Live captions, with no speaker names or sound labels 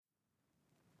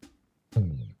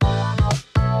And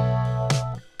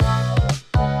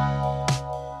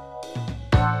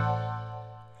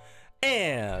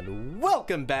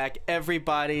welcome back,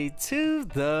 everybody, to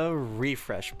the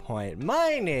Refresh Point.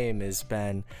 My name is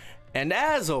Ben, and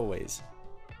as always,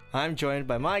 I'm joined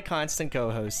by my constant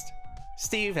co-host,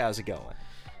 Steve. How's it going?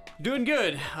 Doing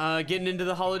good. Getting into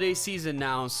the holiday season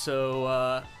now,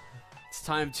 so it's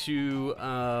time to,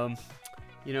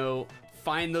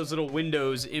 find those little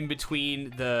windows in between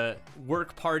the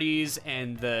work parties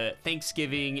and the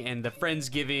Thanksgiving and the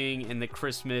Friendsgiving and the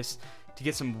Christmas to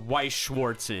get some Weiss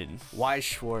Schwartz in. Weiss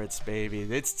Schwartz, baby.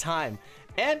 It's time.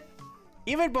 And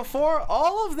even before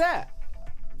all of that,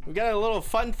 we got a little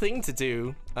fun thing to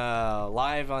do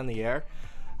live on the air.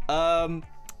 So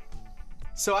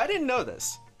I didn't know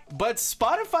this, but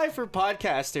Spotify for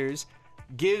Podcasters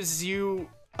gives you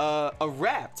a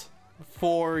Wrapped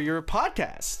for your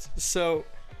podcast. So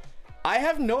I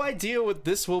have no idea what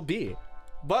this will be,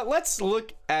 but let's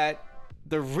look at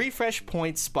the Refresh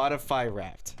Point Spotify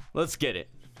Wrapped. Let's get it.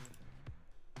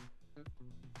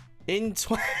 I'm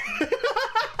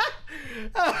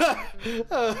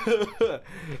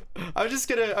just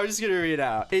gonna read it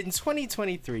out. In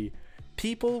 2023,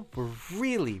 people were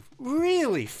really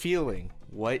feeling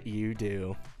what you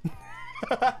do.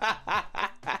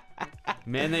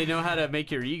 Man, they know how to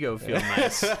make your ego feel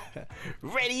nice.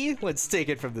 Ready? Let's take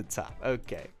it from the top.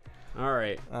 Okay. All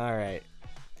right.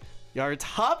 Our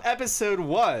top episode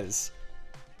was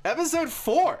episode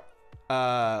 4.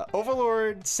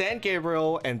 Overlord, San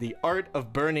Gabriel, and the Art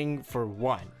of Burning for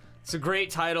One. It's a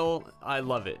great title. I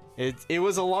love it. It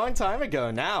was a long time ago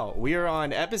now. We are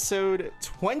on episode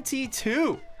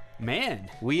 22. Man.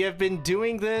 We have been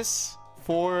doing this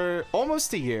for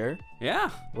almost a year. Yeah.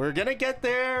 We're gonna get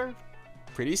there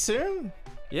pretty soon.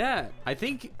 Yeah. I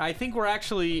think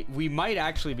we might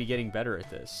actually be getting better at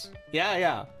this.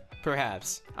 Yeah.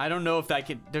 Perhaps. I don't know if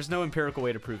there's no empirical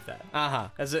way to prove that.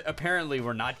 As apparently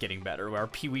we're not getting better.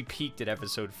 We peaked at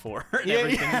episode 4 and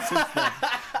everything since then.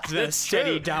 It's been a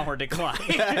steady downward decline.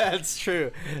 That's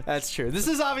true. This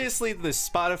is obviously the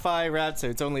Spotify Wrapped, so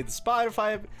it's only the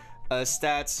Spotify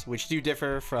stats, which do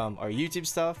differ from our YouTube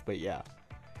stuff, but yeah.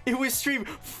 It was streamed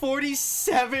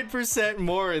 47%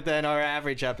 more than our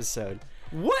average episode.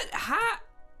 What? How?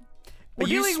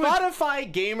 You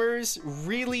Spotify gamers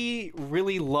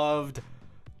really loved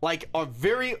like a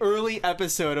very early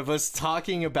episode of us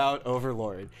talking about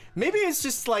Overlord. Maybe it's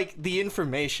just like the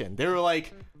information. They were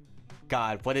like,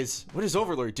 God, what does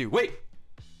Overlord do? Wait,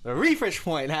 the Refresh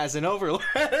Point has an Overlord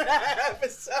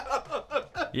episode.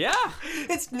 Yeah.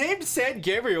 It's named San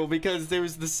Gabriel because there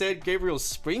was the San Gabriel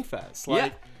Springfest.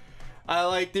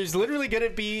 There's literally gonna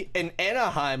be an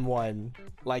Anaheim one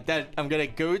like that I'm gonna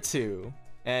go to.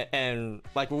 And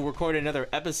like we'll record another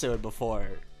episode before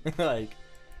like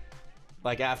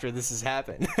after this has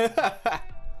happened.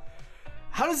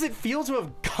 How does it feel to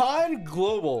have gone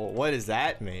global? What does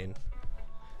that mean?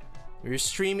 We're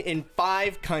streamed in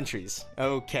 5 countries.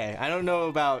 Okay, I don't know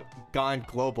about gone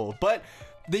global, but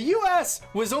the US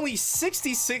was only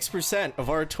 66% of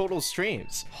our total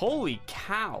streams. Holy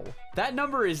cow. That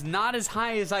number is not as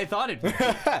high as I thought it would be.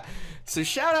 So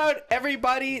shout out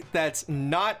everybody that's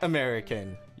not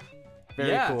American.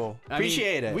 Very cool.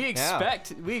 Appreciate it. We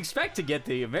expect to get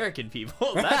the American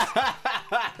people.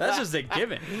 That's just a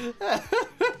given.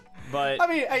 But I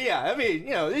mean,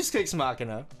 there's Kicks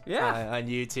Machina on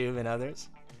YouTube and others.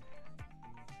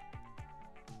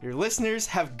 Your listeners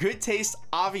have good taste,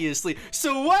 obviously.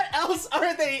 So what else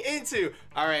are they into?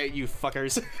 All right, you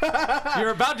fuckers.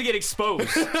 You're about to get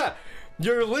exposed.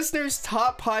 Your listeners'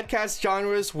 top podcast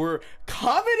genres were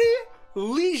comedy,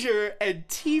 leisure, and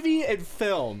TV and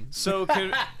film. So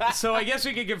I guess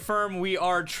we can confirm we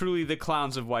are truly the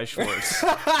clowns of Weiss Schwartz.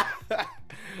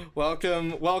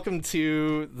 Welcome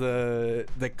to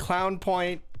the Clown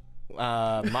Point.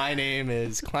 My name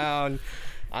is Clown.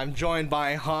 I'm joined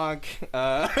by Honk.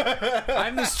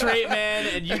 I'm the straight man,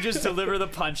 and you just deliver the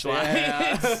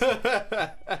punchlines.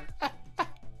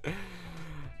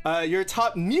 Yeah. Your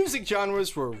top music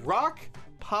genres were rock,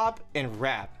 pop, and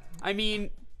rap. I mean,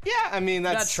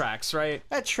 that tracks, right?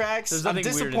 That tracks. I'm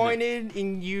disappointed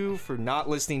in you for not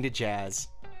listening to jazz.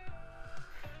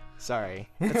 Sorry.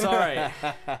 It's all right.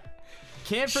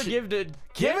 Give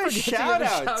a shout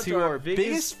out to our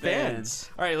biggest fans.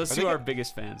 All right, let's see who our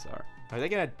biggest fans are. Are they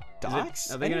gonna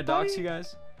dox? Are they gonna dox you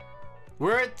guys?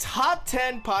 We're a top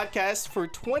 10 podcast for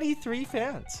 23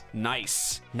 fans.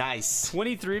 Nice.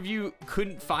 23 of you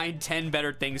couldn't find 10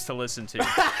 better things to listen to.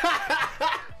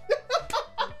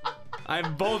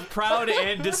 I'm both proud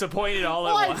and disappointed all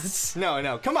at once.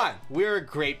 No, come on. We're a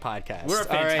great podcast. We're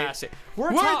fantastic.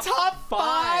 Right? We're top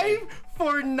 5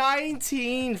 for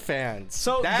 19 fans.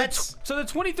 So the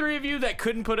 23 of you that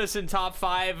couldn't put us in top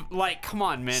 5, like, come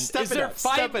on, man. Step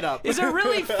it up. Is there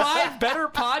really 5 better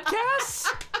podcasts?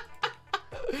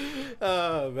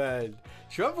 Oh, man.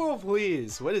 Drum roll,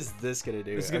 please. What is this going to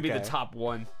do? This is going to be the top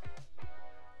 1.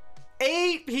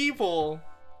 8 people.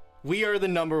 We are the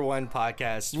number 1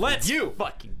 podcast. Let's you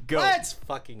fucking go. Let's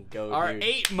fucking go, Our dude.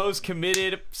 8 most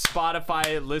committed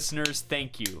Spotify listeners,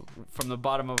 thank you from the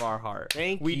bottom of our heart.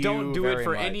 We don't do it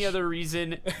for any other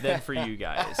reason than for you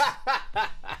guys.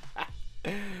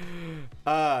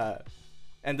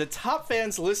 And the top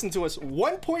fans listen to us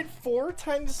 1.4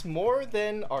 times more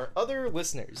than our other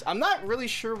listeners. I'm not really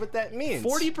sure what that means.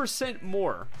 40%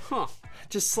 more. Huh.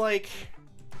 Just like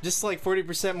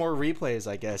 40% more replays,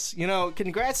 I guess. You know,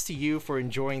 congrats to you for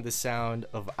enjoying the sound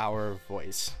of our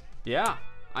voice. Yeah.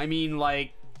 I mean,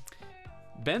 like,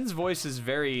 Ben's voice is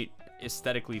very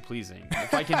aesthetically pleasing,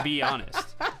 if I can be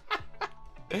honest.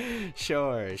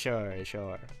 Sure.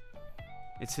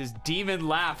 It's his demon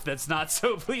laugh that's not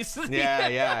so pleasing.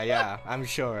 Yeah. I'm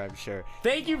sure.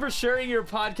 Thank you for sharing your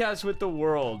podcast with the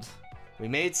world. We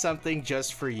made something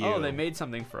just for you. Oh, they made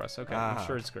something for us. Okay, I'm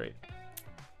sure it's great.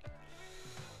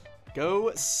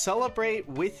 Go celebrate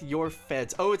with your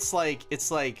feds. Oh, it's like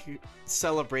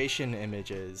celebration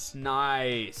images.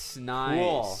 Nice.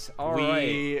 Cool. All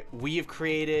right. We have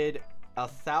created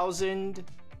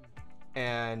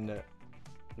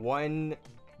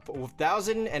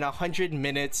 1,100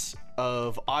 minutes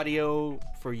of audio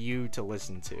for you to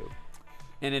listen to.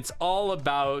 And it's all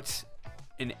about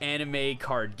an anime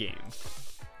card game.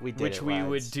 We did which it, we lads.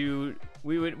 would do.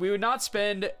 We would not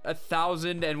spend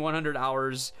 1,100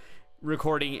 hours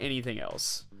recording anything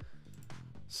else.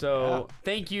 So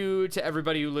Thank you to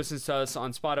everybody who listens to us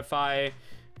on Spotify.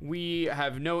 We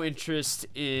have no interest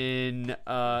in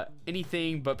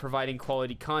anything but providing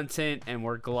quality content, and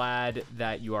we're glad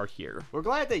that you are here. We're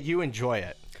glad that you enjoy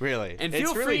it, really. And it's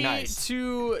feel really free nice.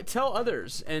 to tell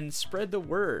others and spread the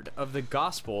word of the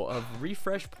gospel of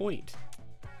Refresh Point.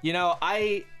 You know,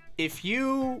 if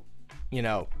you're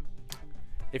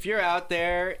out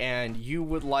there and you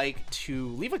would like to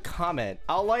leave a comment,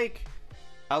 I'll make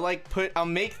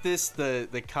this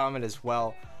the comment as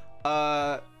well.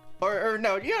 Or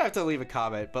no, you don't have to leave a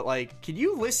comment, but like, can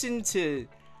you listen to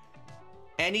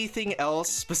anything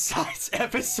else besides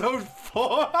episode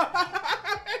 4?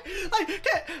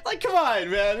 like, come on,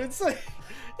 man. It's like,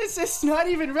 it's not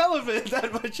even relevant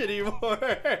that much anymore.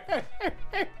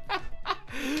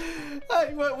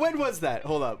 When was that?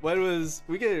 Hold up. When was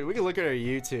we can look at our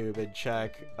YouTube and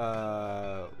check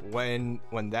when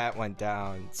that went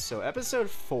down. So episode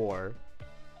 4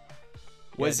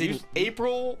 was in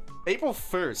April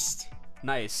 1st.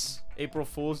 Nice. April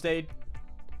Fool's Day.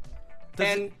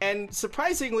 And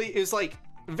surprisingly, it was like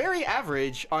very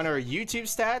average on our YouTube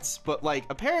stats, but like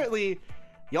apparently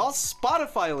y'all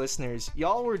Spotify listeners,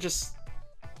 y'all were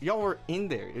in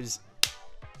there. It was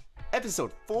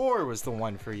episode 4 was the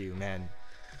one for you, man.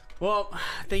 Well,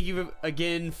 thank you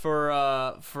again for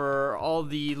all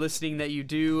the listening that you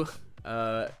do,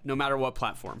 no matter what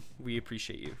platform. We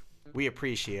appreciate you. We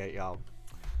appreciate y'all.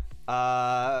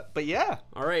 But yeah.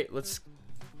 All right, let's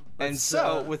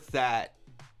with that,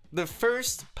 the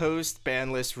first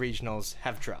post-ban list regionals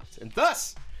have dropped, and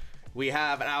thus we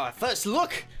have our first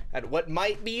look at what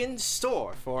might be in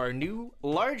store for our new,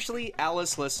 largely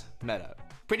Alice-less meta.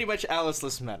 Pretty much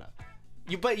Alice-less meta.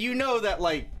 But you know that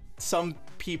like some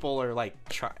people are like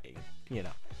trying, you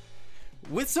know.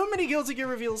 With so many Guilty Gear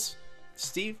reveals,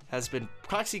 Steve has been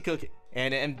proxy cooking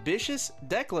an ambitious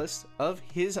deck list of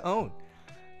his own.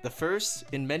 The first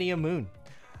in many a moon.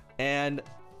 And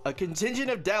a contingent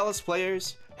of Dallas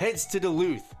players heads to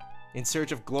Duluth in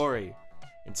search of glory,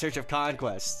 in search of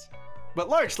conquest, but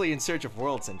largely in search of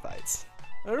worlds invites.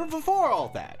 Before all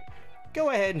that, go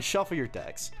ahead and shuffle your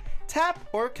decks, tap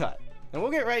or cut, and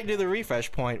we'll get right into the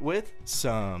refresh point with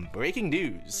some breaking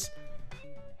news.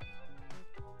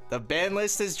 The ban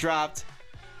list has dropped,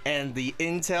 and the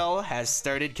intel has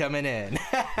started coming in.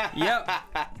 Yep.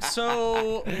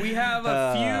 So we have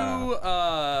a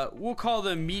few, we'll call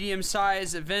them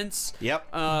medium-sized events.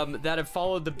 Yep. That have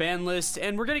followed the ban list,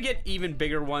 and we're gonna get even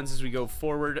bigger ones as we go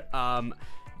forward.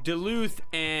 Duluth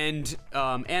and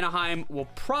Anaheim will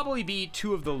probably be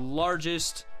two of the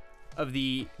largest of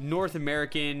the North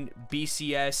American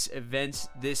BCS events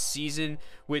this season.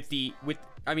 I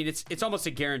mean, it's almost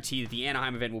a guarantee that the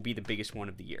Anaheim event will be the biggest one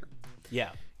of the year. Yeah.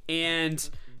 And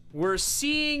we're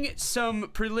seeing some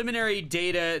preliminary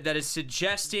data that is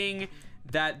suggesting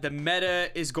that the meta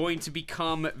is going to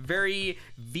become very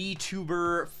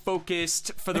VTuber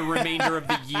focused for the remainder of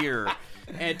the year.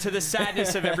 And to the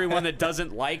sadness of everyone that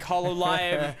doesn't like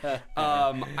HoloLive,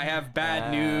 I have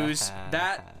bad news.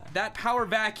 That power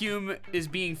vacuum is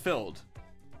being filled.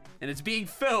 And it's being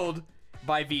filled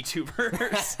by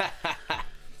VTubers.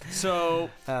 So...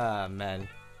 man.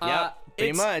 Yep,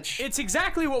 pretty much. It's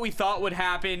exactly what we thought would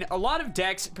happen. A lot of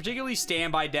decks, particularly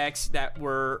standby decks that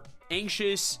were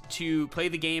anxious to play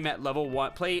the game at level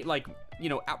 1, play like,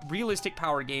 realistic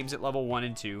power games at level 1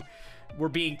 and 2, were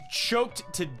being choked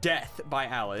to death by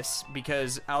Alice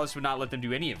because Alice would not let them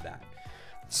do any of that.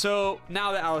 So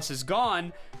now that Alice is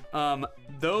gone,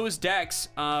 those decks,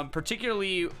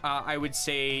 particularly I would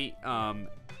say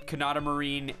Kanata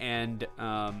Marine and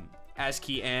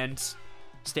ASCII and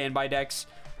standby decks,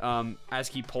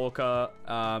 ASCII Polka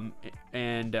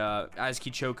and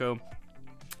ASCII Choco,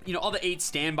 all the 8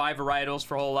 standby varietals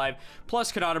for HoloLive,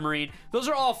 plus Kanata Marine, those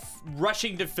are all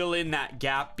rushing to fill in that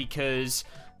gap because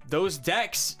those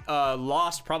decks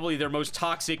lost probably their most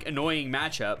toxic, annoying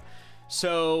matchup.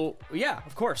 So, yeah,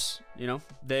 of course,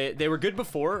 they were good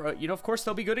before. Of course,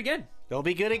 they'll be good again. They'll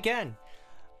be good again.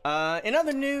 In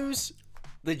other news,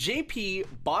 the JP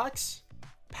box,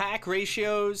 pack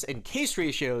ratios, and case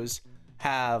ratios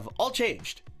have all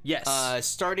changed. Yes.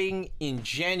 Starting in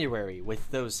January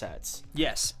with those sets.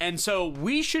 Yes, and so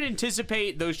we should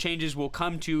anticipate those changes will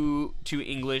come to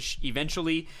English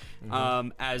eventually.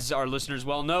 As our listeners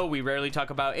well know, we rarely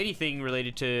talk about anything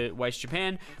related to Weiss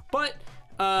Japan, but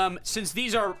since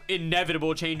these are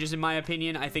inevitable changes, in my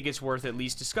opinion, I think it's worth at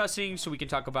least discussing so we can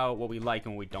talk about what we like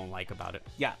and what we don't like about it.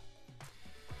 Yeah.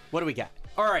 What do we got?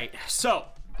 All right, so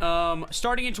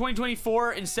starting in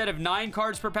 2024, instead of 9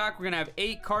 cards per pack, we're going to have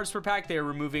 8 cards per pack. They are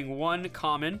removing 1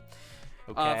 common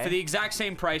for the exact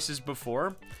same price as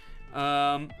before.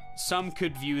 Some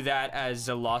could view that as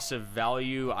a loss of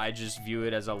value. I just view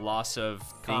it as a loss of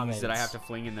things that I have to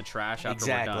fling in the trash after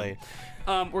we're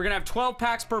done. We're going to have 12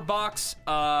 packs per box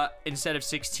instead of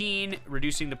 16,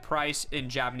 reducing the price in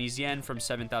Japanese yen from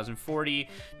 7,040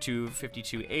 to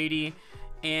 5,280.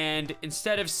 And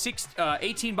instead of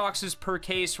 18 boxes per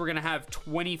case, we're going to have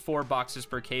 24 boxes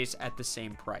per case at the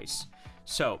same price.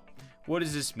 So, what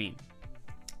does this mean?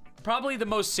 Probably the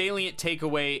most salient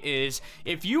takeaway is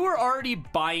if you were already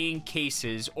buying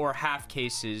cases or half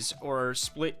cases or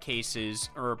split cases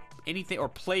or anything or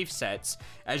play sets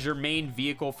as your main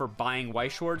vehicle for buying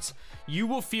Weiss Schwarz, you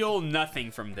will feel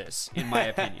nothing from this, in my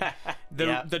opinion.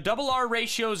 The double R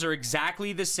ratios are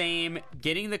exactly the same.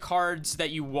 Getting the cards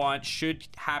that you want should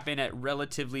happen at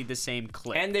relatively the same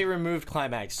clip. And they removed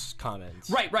Climax commons.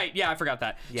 Right. Yeah, I forgot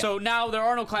that. Yeah. So now there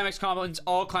are no Climax commons.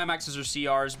 All Climaxes are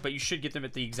CRs, but you should get them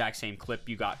at the exact same clip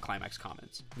you got Climax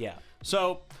commons. Yeah.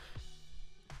 So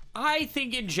I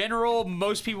think in general,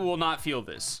 most people will not feel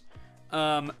this.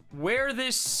 Where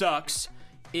this sucks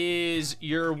is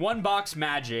your 1 box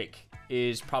Magic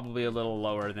is probably a little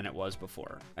lower than it was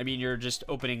before. I mean, you're just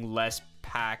opening less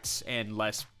packs and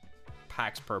less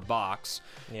packs per box.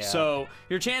 Yeah. So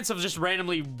your chance of just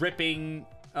randomly ripping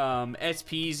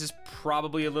SPs is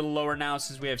probably a little lower now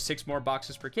since we have 6 more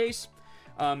boxes per case.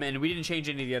 And we didn't change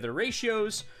any of the other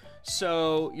ratios.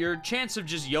 So your chance of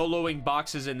just YOLOing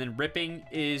boxes and then ripping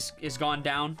is gone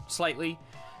down slightly.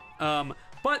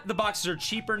 But the boxes are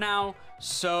cheaper now,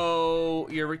 so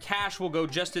your cash will go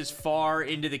just as far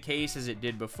into the case as it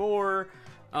did before.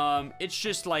 It's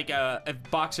just like a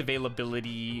box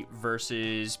availability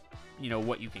versus,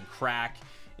 what you can crack.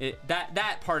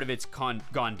 That part of it's gone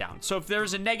down. So if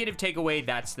there's a negative takeaway,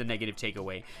 that's the negative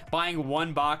takeaway. Buying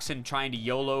 1 box and trying to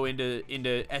YOLO into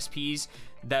SPs,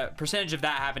 the percentage of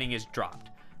that happening is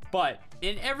dropped. But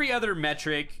in every other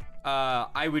metric,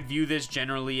 I would view this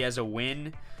generally as a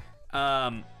win.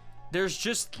 There's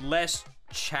just less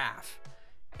chaff.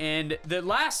 And the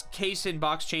last case in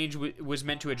box change was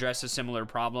meant to address a similar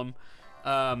problem.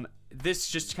 This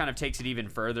just kind of takes it even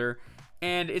further.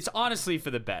 And it's honestly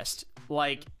for the best.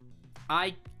 Like,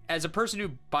 as a person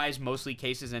who buys mostly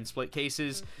cases and split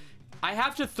cases, I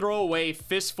have to throw away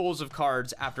fistfuls of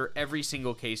cards after every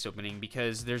single case opening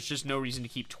because there's just no reason to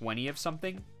keep 20 of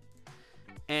something.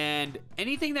 And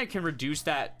anything that can reduce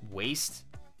that waste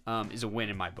is a win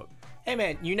in my book. Hey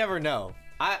man, you never know.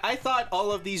 I thought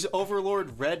all of these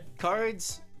Overlord red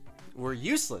cards were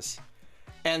useless.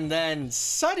 And then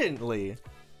suddenly,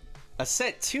 a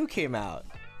set 2 came out,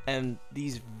 and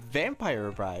these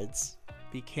Vampire Brides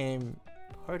became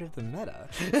part of the meta.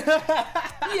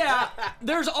 Yeah,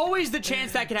 there's always the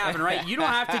chance that can happen, right? You don't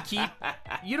have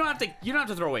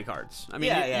to throw away cards. I mean,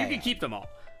 you can keep them all.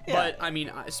 But I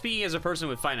mean, speaking as a person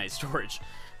with finite storage,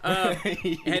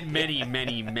 had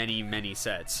many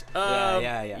sets.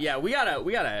 Yeah. We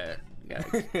gotta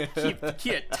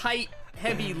keep a tight,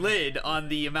 heavy lid on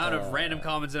the amount of random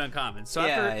commons and uncommons. So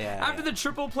after the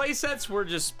triple play sets, we're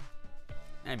just,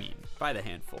 I mean, by the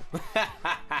handful.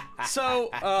 So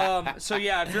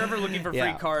yeah, if you're ever looking for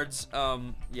free cards,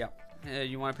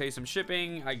 you want to pay some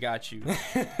shipping, I got you.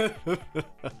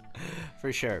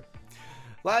 For sure.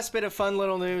 Last bit of fun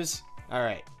little news. All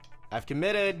right, I've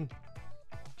committed.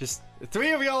 Just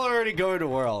 3 of y'all are already going to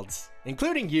Worlds,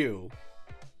 including you,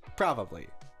 probably.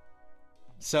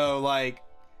 So like,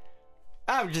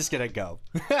 I'm just gonna go.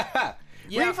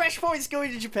 Refresh points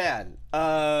going to Japan.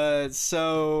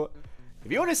 So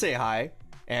if you want to say hi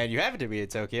and you happen to be in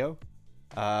Tokyo,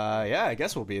 I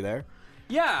guess we'll be there.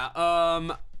 Yeah.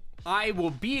 I will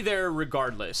be there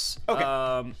regardless.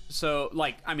 Okay. So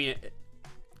like, I mean,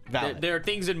 there are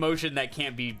things in motion that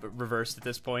can't be reversed at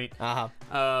this point.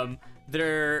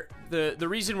 The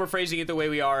reason we're phrasing it the way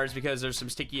we are is because there's some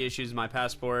sticky issues in my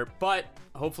passport, but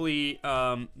hopefully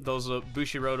those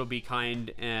Bushiroad will be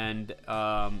kind and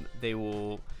they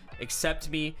will accept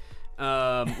me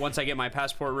once I get my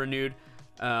passport renewed.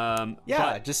 We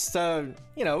just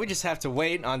have to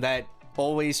wait on that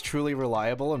always truly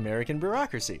reliable American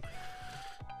bureaucracy.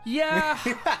 Yeah.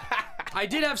 I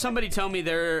did have somebody tell me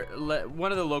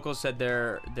one of the locals said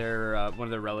one of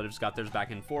their relatives got theirs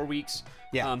back in 4 weeks.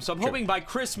 Yeah. So I'm hoping by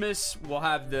Christmas we'll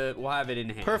have it in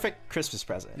hand. Perfect Christmas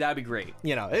present. That'd be great.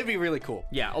 It'd be really cool.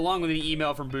 Yeah, along with an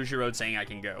email from Bushiroad saying I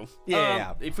can go.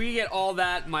 Yeah. If we get all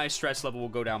that, my stress level will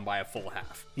go down by a full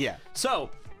half. Yeah. So,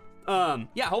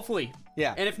 hopefully.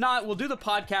 Yeah. And if not, we'll do the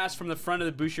podcast from the front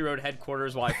of the Bushiroad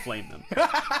headquarters while I flame them.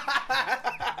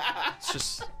 It's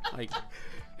just like,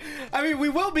 I mean, we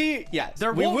will be. Yeah.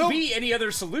 There won't be any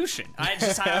other solution.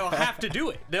 I'll have to do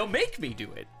it. They'll make me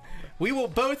do it. We will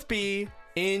both be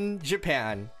in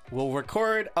Japan. We'll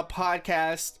record a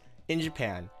podcast in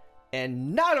Japan.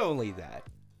 And not only that,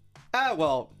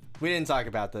 we didn't talk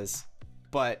about this,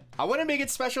 but I want to make it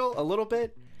special a little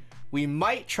bit. We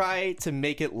might try to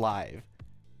make it live,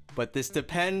 but this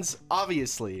depends,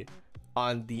 obviously,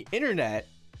 on the internet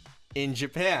in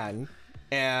Japan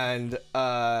and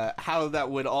how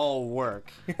that would all work.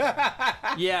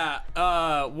 Yeah,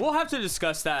 we'll have to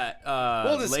discuss that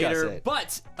later. It.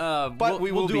 But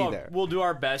we will be there. We'll do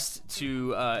our best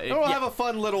to. We'll have a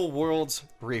fun little Worlds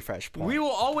refresh point.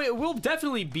 We'll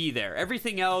definitely be there.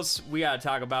 Everything else we gotta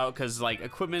talk about because like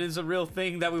equipment is a real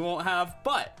thing that we won't have,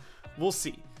 but we'll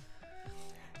see.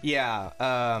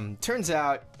 Yeah. Turns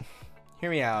out, hear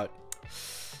me out.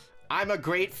 I'm a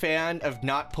great fan of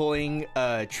not pulling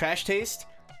trash taste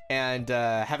and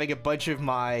having a bunch of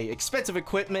my expensive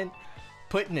equipment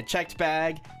put in a checked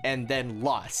bag and then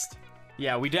lost.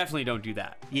 Yeah, we definitely don't do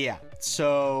that. Yeah,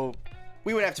 so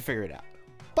we would have to figure it out.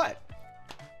 But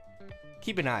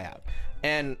keep an eye out.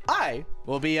 And I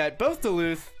will be at both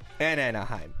Duluth and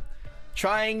Anaheim,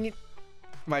 trying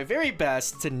my very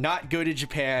best to not go to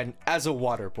Japan as a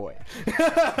water boy.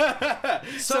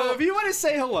 So if you want to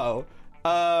say hello,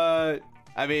 I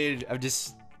mean, I don't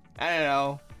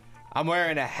know. I'm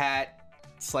wearing a hat.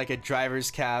 It's like a driver's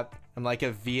cap. I'm like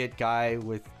a Viet guy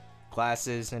with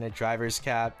glasses and a driver's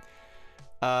cap.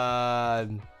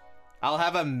 I'll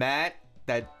have a mat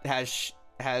that has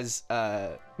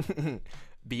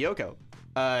Byoko,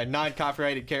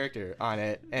 non-copyrighted character on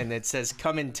it, and it says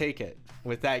 "Come and take it"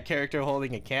 with that character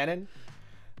holding a cannon.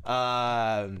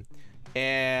 Or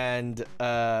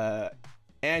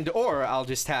I'll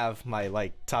just have my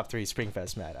like top 3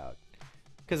 Springfest mat out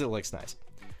because it looks nice.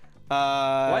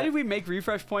 Why did we make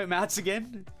refresh point mats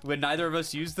again when neither of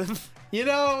us used them?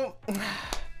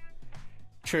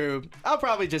 True. I'll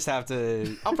probably just have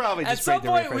to. At some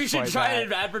point, we should try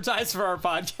to advertise for our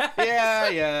podcast.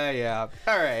 Yeah.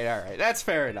 All right. That's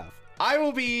fair enough. I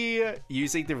will be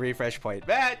using the refresh point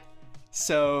mat.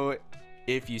 So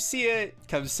if you see it,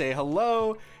 come say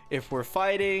hello. If we're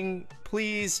fighting,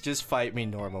 please just fight me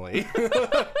normally.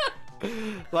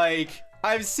 Like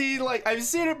I've seen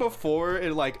it before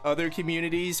in like other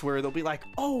communities where they'll be like,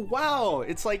 "Oh wow,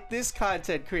 it's like this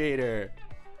content creator."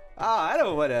 I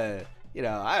don't want to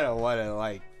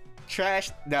like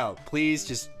trash. No, please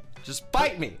just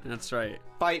fight me. That's right.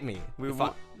 Fight me. We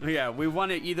want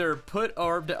to either put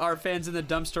our fans in the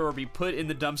dumpster or be put in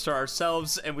the dumpster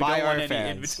ourselves, and we don't want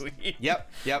any in between. Yep.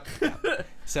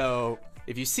 So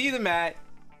if you see the mat,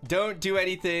 don't do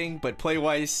anything but play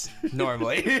Weiss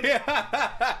normally.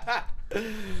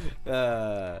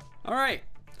 All right.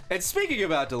 And speaking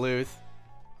about Duluth,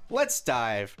 let's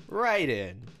dive right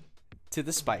in to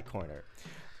the Spike Corner.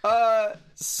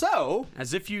 So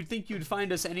As if you'd think you'd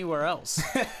find us anywhere else.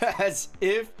 as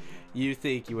if you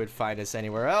think you would find us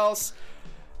anywhere else,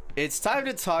 it's time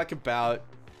to talk about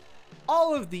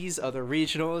all of these other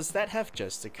regionals that have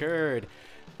just occurred.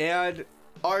 And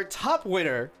our top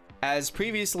winner, as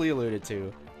previously alluded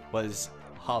to, was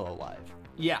HoloLive.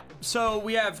 Yeah, so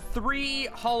we have 3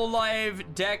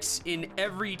 HoloLive decks in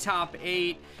every top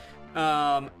 8.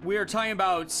 We are talking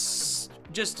about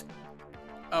just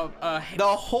The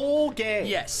whole game.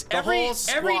 yes, The every whole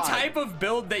squad. every type of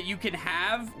build that you can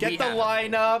have. Get we the have.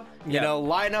 lineup, you Yeah. know,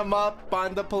 line them up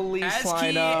on the police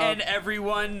ASCII lineup. and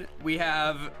everyone. We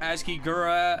have ASCII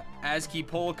Gura, ASCII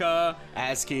Polka.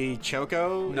 ASCII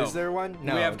Choco, No. is there one?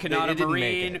 No, We have they Kanata didn't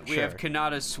make Marine. it. We Sure. have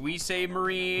Kanata Suisse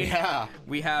Marine. Yeah.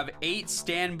 We have 8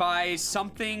 standby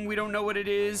something. We don't know what it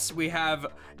is. We have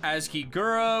ASCII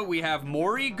Gura. We have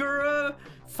Mori Gura.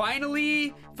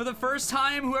 Finally, for the first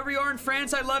time, whoever you are in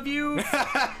France, I love you.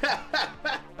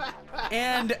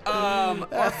 And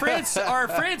our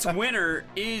France winner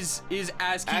is ASCII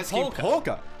ASCII Polka.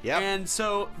 Polka. Yep. And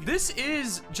so this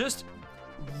is just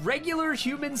regular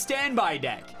human standby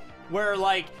deck where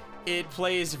like it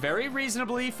plays very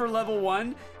reasonably for level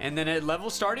 1 and then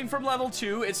at starting from level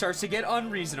 2 it starts to get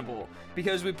unreasonable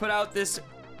because we put out this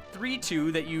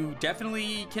 3/2 that you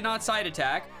definitely cannot side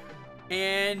attack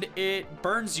and it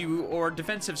burns you or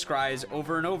defensive scries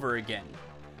over and over again.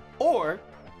 Or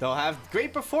they'll have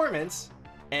great performance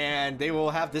and they will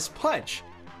have this punch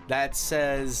that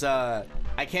says, I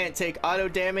can't take auto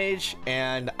damage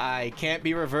and I can't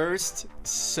be reversed,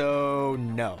 so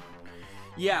no.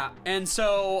 Yeah, and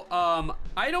so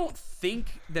I don't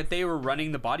think that they were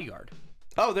running the bodyguard.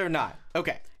 Oh, they're not.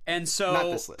 Okay. And so Not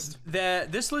this list.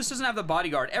 This list doesn't have the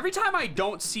bodyguard. Every time I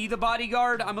don't see the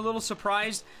bodyguard, I'm a little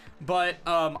surprised. But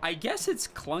I guess it's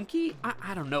clunky.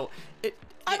 I don't know.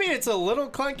 I mean, it's a little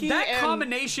clunky. That and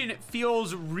combination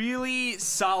feels really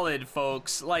solid,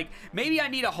 folks. Like maybe I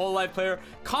need a HoloLive player.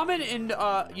 Comment in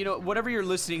whatever you're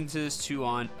listening to this to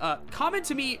on. Comment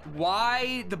to me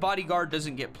why the bodyguard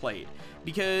doesn't get played.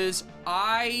 Because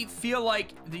I feel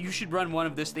like you should run one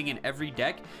of this thing in every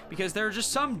deck. Because there are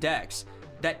just some decks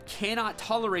that cannot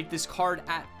tolerate this card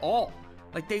at all.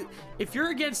 Like if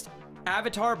you're against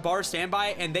Avatar Bar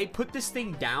Standby and they put this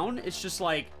thing down, it's just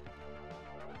like,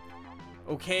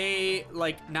 okay,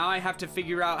 like now I have to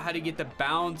figure out how to get the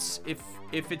bounce if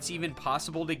it's even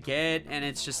possible to get, and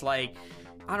it's just like,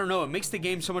 I don't know, it makes the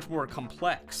game so much more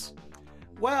complex.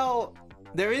 Well,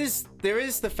 there is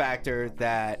the factor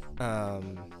that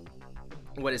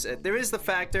what is it? There is the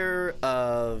factor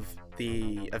of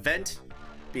the event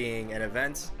being an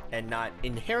event and not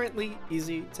inherently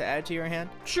easy to add to your hand.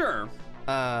 Sure.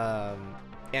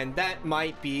 And that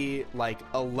might be like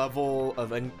a level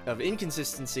of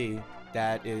inconsistency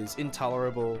that is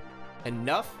intolerable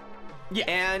enough. Yeah.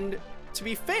 And to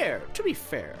be fair,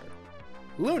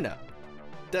 Luna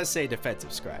does say defensive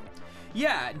scry.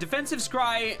 Yeah, defensive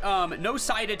scry, no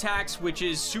side attacks, which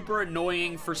is super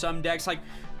annoying for some decks. Like,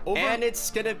 And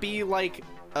it's gonna be like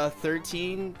a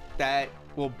 13 that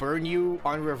will burn you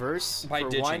on reverse by for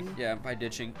ditching. one. Yeah, by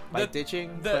ditching.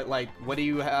 Ditching. But like, what do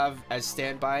you have as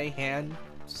standby hand?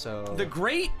 So The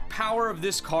great power of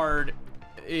this card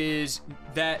is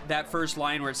that first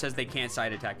line where it says they can't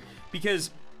side attack, because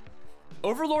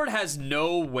Overlord has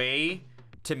no way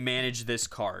to manage this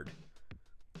card.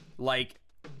 Like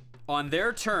on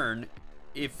their turn,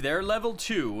 if they're level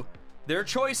 2, their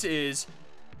choice is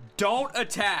don't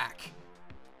attack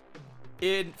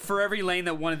for every lane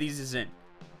that one of these is in,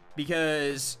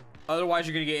 because otherwise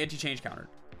you're gonna get anti-change countered.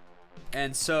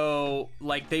 And so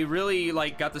like they really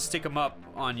like got to stick them up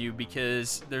on you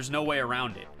because there's no way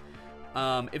around it.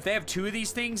 If they have 2 of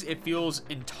these things, it feels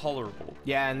intolerable.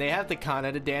 yeah, and they have the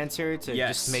Kanata Dancer to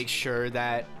Yes. just make sure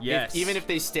that Yes. even if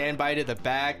they stand by to the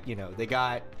back, you know, they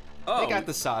got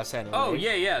the sauce anyway. Oh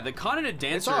yeah. The Kanata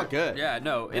Dancer. It's all good. Yeah,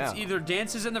 no. It's Yeah. either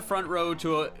dances in the front row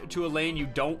to a lane you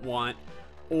don't want,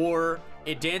 or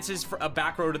it dances a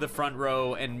back row to the front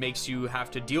row and makes you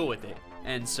have to deal with it.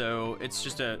 And so it's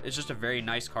just a very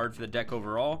nice card for the deck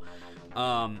overall.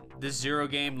 This zero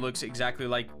game looks exactly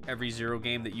like every zero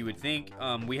game that you would think.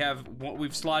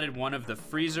 We've slotted one of the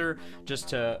freezer just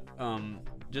to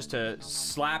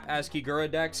slap ASCII Gura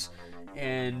decks,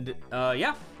 and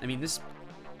yeah, I mean this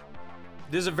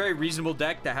is a very reasonable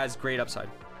deck that has great upside.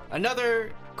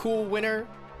 Another cool winner,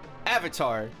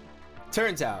 Avatar.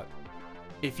 Turns out,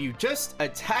 if you just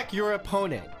attack your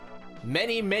opponent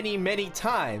many, many, many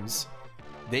times,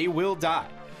 they will die.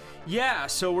 Yeah,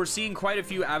 so we're seeing quite a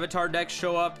few Avatar decks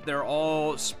show up. They're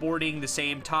all sporting the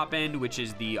same top end, which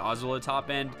is the Ozula top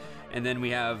end. And then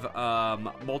we have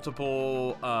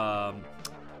multiple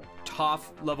Toph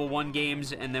level 1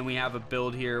 games, and then we have a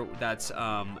build here that's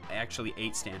actually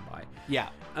 8 standby. Yeah.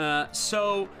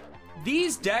 So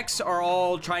these decks are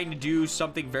all trying to do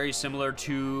something very similar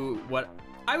to what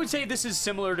I would say this is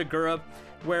similar to Gura,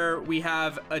 where we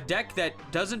have a deck that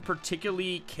doesn't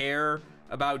particularly care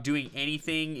about doing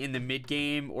anything in the mid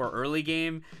game or early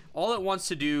game. All it wants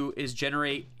to do is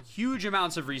generate huge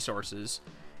amounts of resources,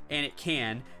 and it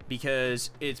can, because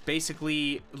it's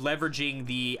basically leveraging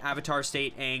the Avatar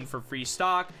State Aang for free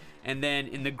stock, and then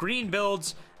in the green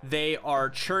builds, they are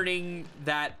churning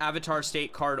that Avatar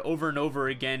State card over and over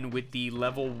again with the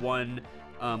level 1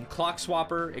 Clock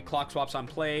Swapper. It clock swaps on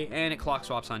play, and it clock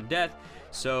swaps on death.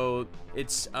 So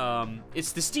it's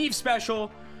the Steve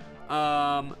special,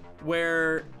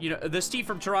 where, you know, the Steve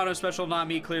from Toronto special, not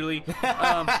me, clearly,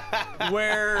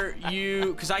 where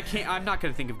you, because I'm not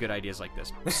going to think of good ideas like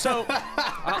this. So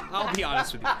I'll be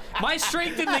honest with you. My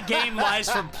strength in the game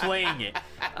lies from playing it.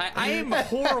 I am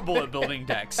horrible at building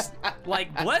decks.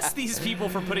 Like, bless these people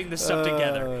for putting this stuff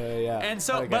together. Yeah. And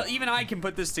so, but even I can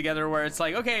put this together where it's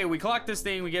like, okay, we clock this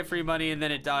thing, we get free money, and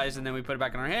then it dies, and then we put it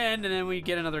back in our hand, and then we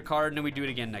get another card, and then we do it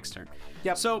again next turn.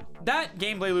 Yep. So that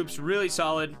gameplay loop's really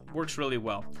solid, works really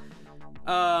well.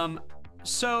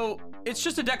 So it's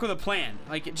just a deck with a plan.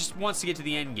 Like, it just wants to get to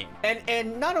the end game.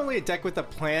 And not only a deck with a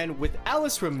plan, with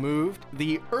Alice removed,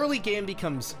 the early game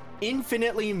becomes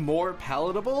infinitely more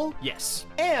palatable. Yes.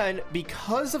 And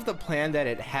because of the plan that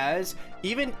it has,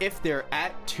 even if they're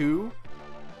at 2,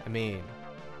 I mean,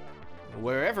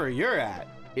 wherever you're at,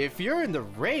 if you're in the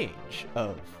range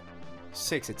of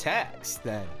 6 attacks,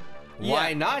 then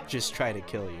why not just try to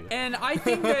kill you? And I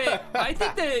think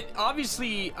that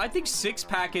obviously 6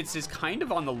 packets is kind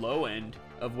of on the low end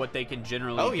of what they can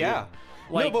generally do. Yeah.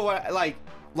 Like, no, but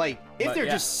if they're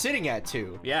just sitting at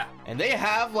 2, yeah, and they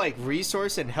have like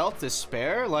resource and health to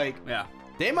spare, like, yeah,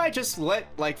 they might just let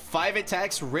like 5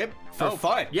 attacks rip for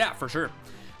fun. Yeah, for sure.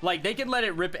 Like, they can let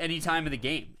it rip any time of the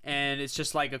game, and it's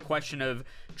just like a question of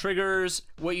triggers,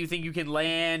 what you think you can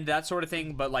land, that sort of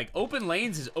thing. But like, open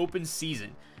lanes is open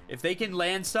season. If they can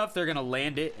land stuff, they're gonna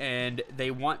land it, and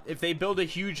if they build a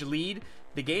huge lead,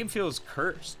 the game feels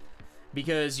cursed,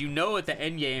 because you know at the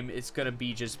end game it's gonna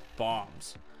be just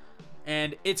bombs.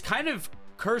 And it's kind of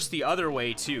cursed the other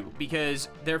way too, because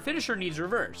their finisher needs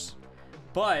reverse.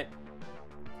 But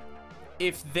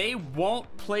if they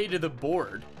won't play to the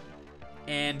board,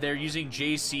 and they're using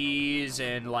JCs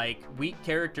and like weak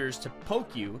characters to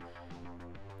poke you,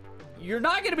 you're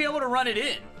not gonna be able to run it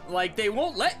in. Like, they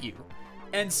won't let you.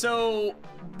 And so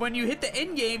when you hit the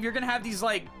end game, you're gonna have these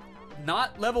like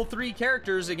not level 3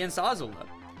 characters against Azula,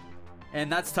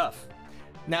 and that's tough.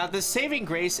 Now, the saving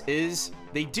grace is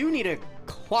they do need to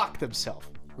clock themselves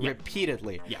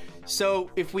repeatedly. Yeah.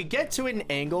 So if we get to an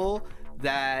angle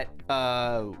that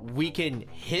we can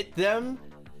hit them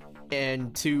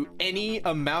and to any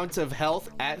amount of health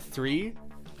at 3,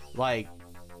 like,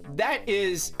 that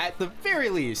is at the very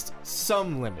least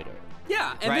some limiter.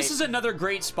 Yeah, and this is another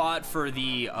great spot for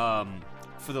the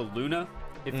Luna,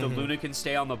 if the Luna can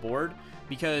stay on the board,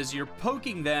 because you're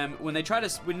poking them when they try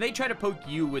to poke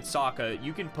you with Sokka,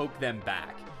 you can poke them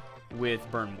back with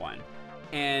Burn 1.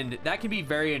 And that can be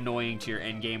very annoying to your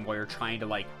end game while you're trying to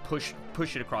like push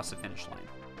it across the finish line.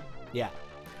 Yeah.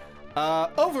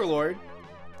 Overlord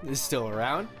is still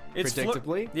around,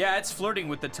 predictably. Yeah, it's flirting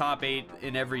with the top 8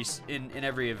 in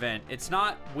every event. It's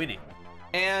not winning.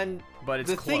 But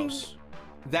it's close. Thing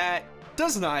that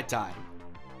does not die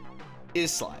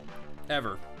is Slide.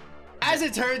 Ever. As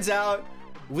it turns out,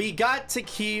 we got to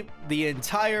keep the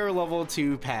entire level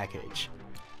 2 package.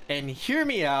 And hear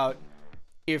me out,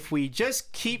 if we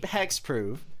just keep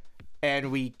hexproof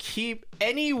and we keep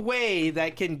any way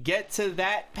that can get to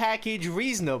that package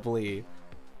reasonably,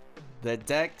 the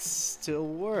deck still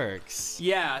works.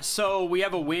 Yeah, so we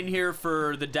have a win here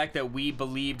for the deck that we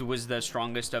believed was the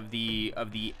strongest of the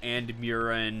And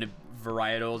Murin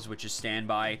varietals, which is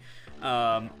Standby.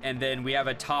 And then we have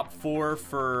a top 4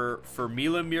 for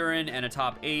Milim Murin and a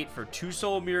top 8 for Two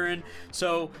Soul Murin.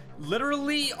 So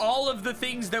literally all of the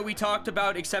things that we talked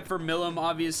about, except for Milim,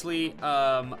 obviously.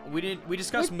 We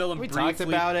discussed Milim briefly. We talked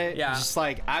about it. Yeah. Just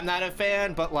like, I'm not a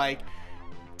fan, but like,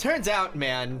 turns out,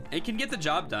 man, it can get the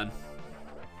job done.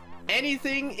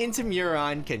 Anything into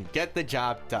Muron can get the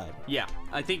job done. Yeah,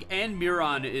 I think And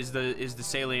Muron is the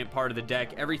salient part of the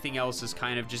deck. Everything else is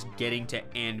kind of just getting to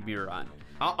And Muron.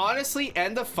 Honestly,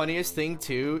 and the funniest thing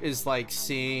too is like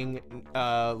seeing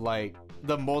like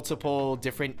the multiple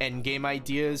different endgame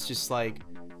ideas just like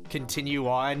continue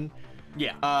on.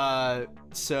 Yeah.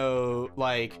 So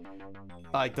like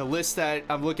the list that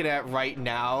I'm looking at right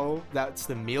now, that's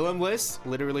the Milim list,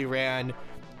 literally ran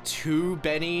 2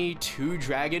 Benny, 2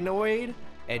 Dragonoid,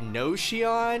 and no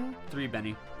Xion. 3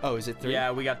 Benny. Oh, is it 3?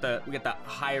 Yeah, we got the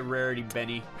high rarity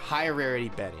Benny. High rarity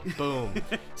Benny. Boom.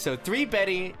 So 3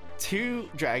 Benny, 2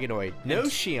 Dragonoid, no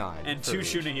Xion. And 2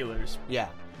 Shuna healers. Yeah.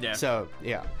 Yeah. So,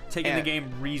 yeah. Taking the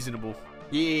game reasonable.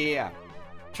 Yeah.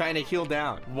 Trying to heal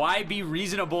down. Why be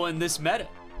reasonable in this meta?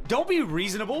 Don't be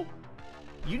reasonable.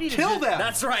 You need Kill them.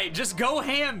 That's right. Just go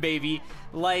ham, baby.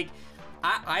 Like,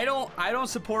 I don't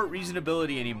support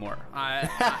reasonability anymore.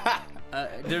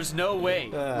 There's no way.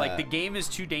 Like, the game is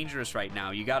too dangerous right now.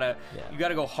 You gotta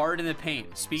go hard in the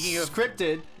paint. Speaking of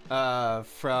Scripted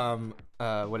from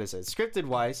what is it? Scripted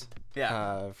Wise.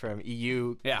 Yeah. From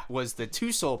EU. Yeah. Was the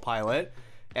 2 Soul pilot,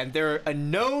 and they're a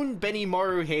known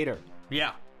Benimaru hater.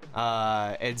 yeah.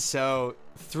 And so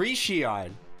 3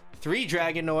 Xion, 3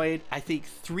 Dragonoid, I think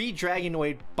 3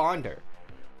 Dragonoid Bonder,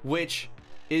 which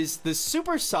is the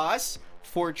super sauce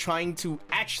for trying to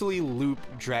actually loop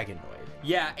Dragonoid.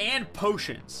 Yeah, and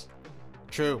potions.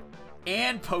 True.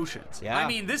 And potions. Yeah. I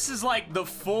mean, this is like the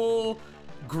full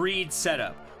greed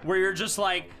setup where you're just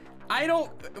like,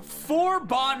 4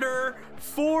 Bonder,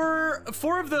 4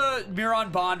 of the Miron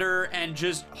Bonder, and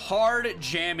just hard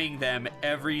jamming them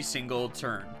every single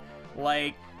turn.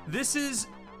 Like, this is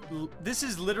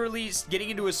literally getting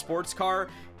into a sports car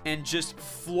and just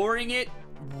flooring it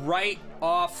right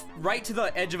to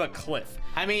the edge of a cliff.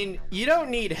 I mean, you don't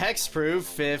need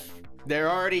hexproof if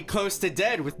they're already close to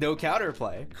dead with no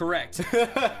counterplay. Correct.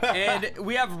 And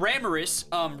we have Ramaris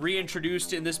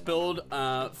reintroduced in this build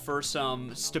for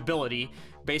some stability.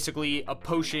 Basically, a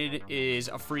potion is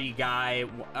a free guy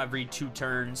every 2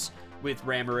 turns with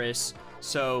Ramaris.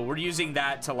 So we're using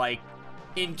that to, like,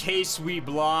 in case we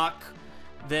block,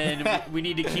 then we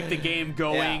need to keep the game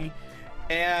going. Yeah.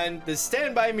 And the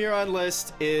standby Miron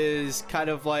list is kind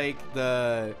of like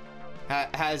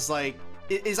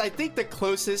is I think the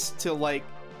closest to like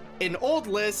an old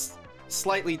list,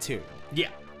 slightly tuned.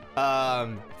 Yeah.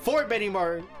 4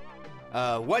 Benimar,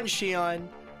 1 Xion,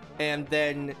 and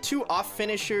then 2 off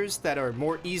finishers that are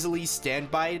more easily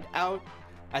standbyed out.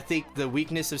 I think the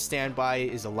weakness of standby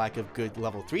is a lack of good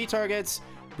level 3 targets.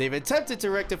 They've attempted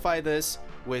to rectify this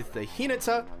with the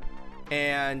Hinata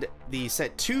and the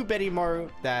set 2 Benimaru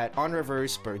that on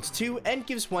reverse burns 2 and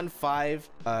gives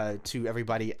 1/5 to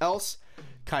everybody else,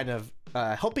 kind of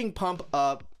helping pump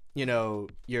up, you know,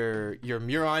 your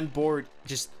Miron board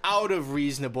just out of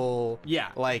reasonable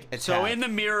like attack. So in the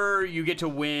mirror you get to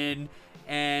win,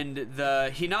 and the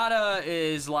Hinata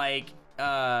is like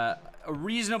a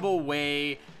reasonable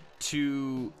way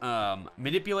to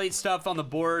manipulate stuff on the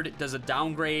board. It does a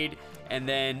downgrade, and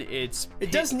then it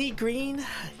does need green.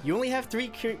 You only have 3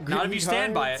 green. Not if you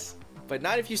stand by it. But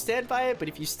not if you stand by it. But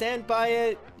if you stand by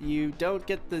it, you don't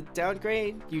get the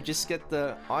downgrade. You just get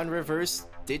the on reverse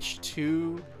ditch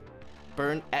 2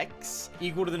 burn X,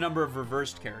 equal to the number of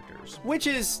reversed characters, which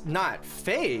is not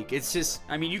fake. It's just,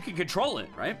 I mean, you can control it,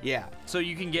 right? Yeah. So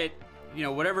you can get, you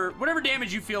know, whatever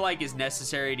damage you feel like is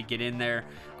necessary to get in there.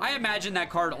 I imagine that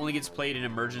card only gets played in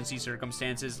emergency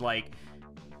circumstances, like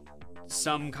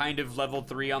some kind of level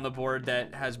 3 on the board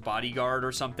that has bodyguard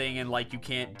or something, and like you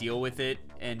can't deal with it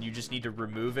and you just need to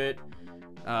remove it.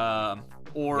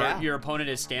 Or your opponent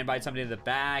is standby something to the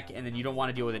back and then you don't want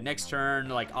to deal with it next turn,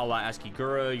 like a la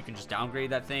Askigura, you can just downgrade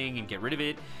that thing and get rid of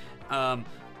it.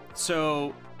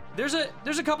 So there's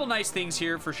a couple nice things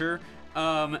here for sure.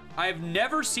 I've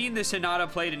never seen this Hinata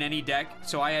played in any deck,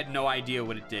 so I had no idea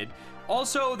what it did.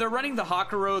 Also, they're running the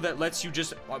Hakuro that lets you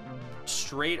just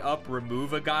straight up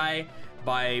remove a guy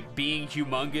by being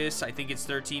humongous. I think it's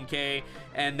 13k,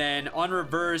 and then on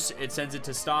reverse it sends it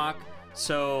to stock.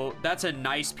 So that's a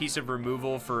nice piece of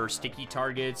removal for sticky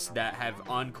targets that have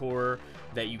encore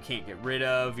that you can't get rid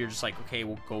of. You're just like, okay,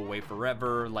 we'll go away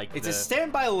forever. Like, it's a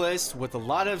standby list with a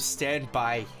lot of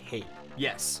standby hate.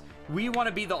 Yes. We want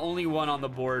to be the only one on the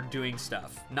board doing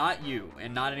stuff, not you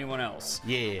and not anyone else.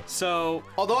 Yeah. So,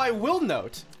 although I will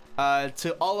note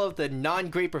to all of the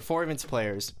non-great performance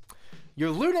players, your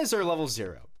Lunas are level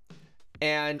 0.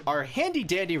 And our handy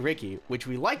dandy Ricky, which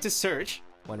we like to search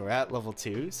when we're at level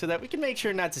 2 so that we can make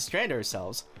sure not to strand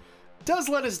ourselves, does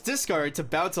let us discard to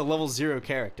bounce a level 0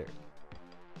 character.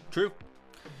 True.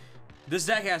 This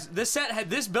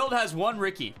build has 1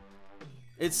 Ricky.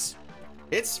 It's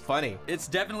funny. It's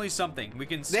definitely something.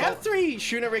 They have 3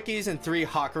 Shuna Rickys and 3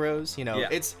 Hakuros, you know. Yeah.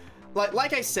 It's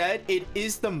like I said, it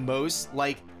is the most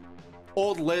like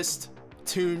old list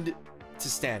tuned to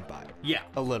standby. Yeah.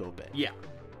 A little bit. Yeah.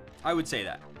 I would say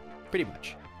that. Pretty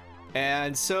much.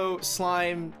 And so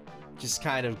Slime just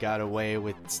kind of got away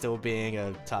with still being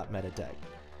a top meta deck.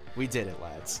 We did it,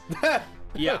 lads.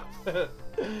 Yeah.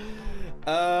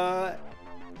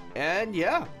 And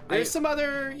yeah, there's some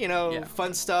other,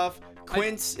 fun stuff.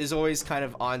 Quince is always kind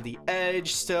of on the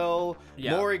edge still.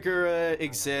 Yeah. Morigura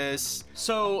exists.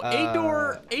 So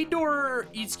Ador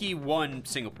Itsuki won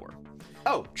Singapore.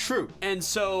 Oh, true. And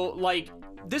so,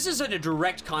 this is a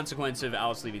direct consequence of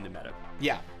Alice leaving the meta.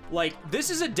 Yeah. This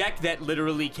is a deck that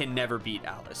literally can never beat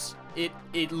Alice.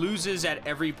 It loses at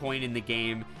every point in the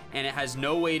game, and it has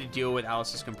no way to deal with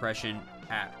Alice's compression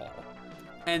at all.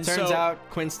 And Turns out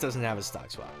Quince doesn't have a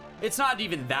stock swap. It's not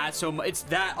even that so much. It's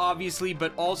that, obviously,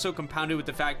 but also compounded with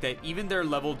the fact that even their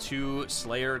level 2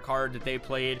 Slayer card that they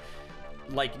played,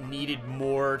 needed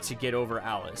more to get over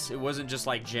Alice. It wasn't just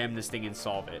jam this thing and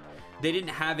solve it. They didn't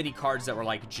have any cards that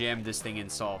were jam this thing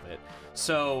and solve it.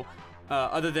 So,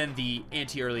 other than the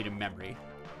anti-early to memory.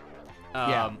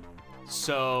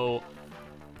 So,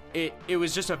 it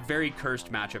was just a very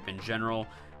cursed matchup in general.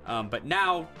 But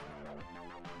now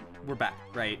we're back,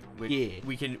 right?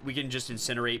 We can just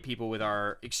incinerate people with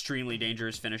our extremely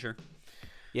dangerous finisher.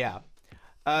 Yeah.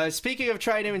 Speaking of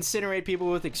trying to incinerate people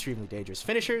with extremely dangerous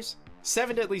finishers,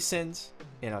 7 Deadly Sins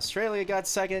in Australia got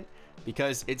second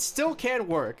because it still can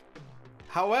work.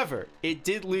 However, it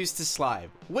did lose to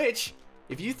Slime, which,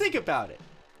 if you think about it,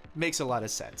 makes a lot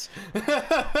of sense.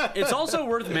 It's also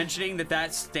worth mentioning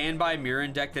that standby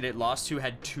Mirren deck that it lost to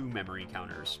had 2 memory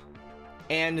counters.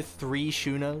 And 3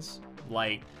 Shunas.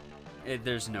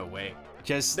 There's no way.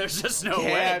 There's just no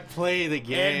way. Can't play the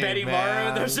game, and Betty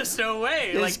Maru, there's just no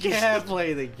way. Can't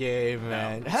play the game,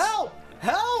 man. No.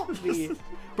 Help me.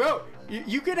 Bro,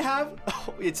 you could have...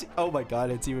 Oh my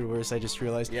god, it's even worse. I just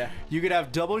realized. Yeah. You could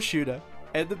have double Shuna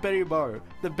and the Betty Maru.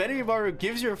 The Betty Maru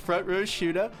gives your front row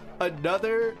Shuna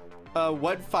another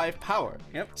 1/5 power.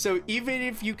 Yep. So even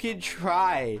if you can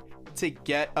try to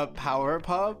get a power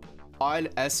pump on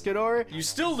Escanor, you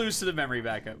still lose to the memory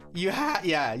backup. You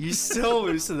still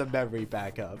lose to the memory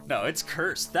backup. No, it's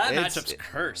cursed. Matchup's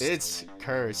cursed. It's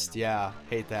cursed. Yeah,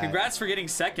 hate that. Congrats for getting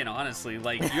second. Honestly, you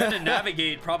had to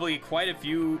navigate probably quite a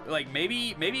few.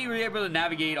 Maybe you were able to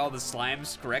navigate all the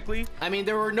slimes correctly. I mean,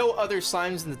 there were no other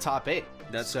slimes in the top 8.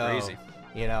 That's crazy.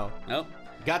 Nope.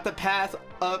 Got the path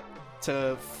up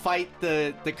to fight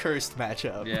the cursed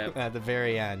matchup at the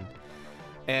very end.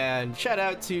 And shout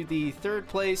out to the 3rd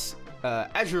place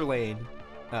Azure Lane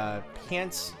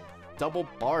Pants double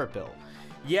bar build.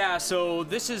 Yeah, so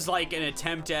this is an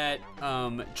attempt at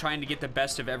trying to get the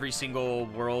best of every single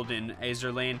world in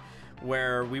Azure Lane,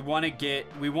 where we want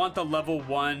the level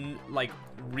 1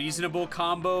 reasonable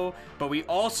combo, but we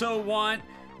also want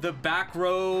the back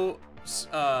row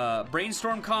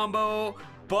brainstorm combo,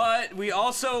 but we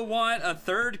also want a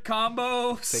 3rd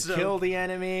combo to kill the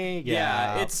enemy.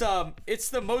 Yeah, it's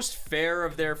the most fair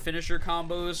of their finisher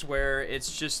combos, where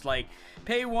it's just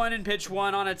pay 1 and pitch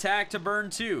 1 on attack to burn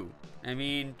 2. I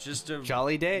mean, just a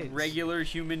jolly day. Regular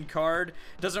human card.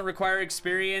 Doesn't require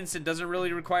experience and doesn't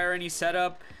really require any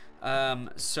setup.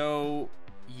 So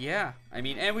yeah, I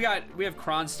mean, and we have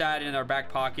Kronstadt in our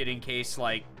back pocket in case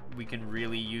we can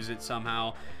really use it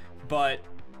somehow. But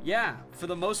yeah, for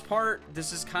the most part,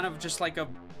 this is kind of just a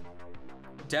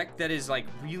deck that is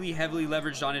really heavily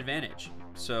leveraged on advantage.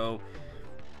 So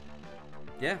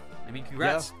yeah, I mean,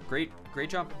 congrats. Yeah. Great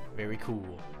job. Very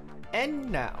cool.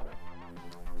 And now,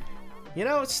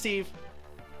 Steve,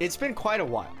 it's been quite a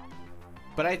while,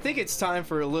 but I think it's time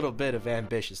for a little bit of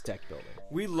ambitious deck building.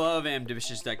 We love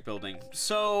ambitious deck building.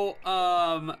 So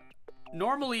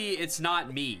normally it's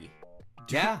not me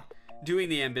doing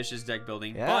the ambitious deck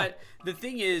building, but the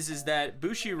thing is that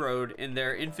Bushiroad, in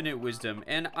their infinite wisdom,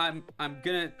 and I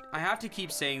have to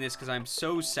keep saying this because I'm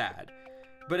so sad,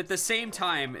 but at the same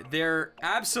time, they're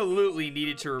absolutely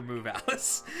needed to remove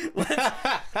Alice.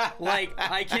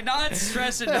 I cannot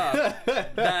stress enough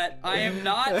that I am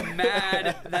not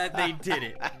mad that they did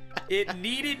it. It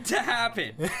needed to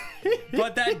happen.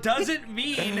 But that doesn't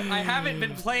mean I haven't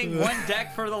been playing one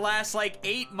deck for the last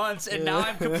 8 months, and now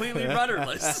I'm completely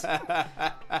rudderless.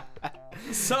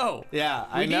 So yeah,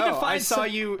 I know. I saw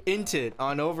you int it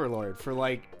on Overlord for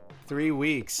 3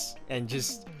 weeks and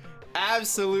just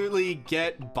absolutely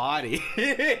get body.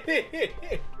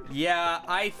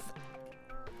 Yeah,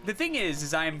 the thing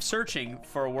is I'm searching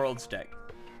for a Worlds deck,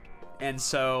 and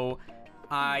so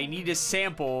I need to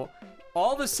sample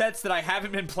all the sets that I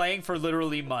haven't been playing for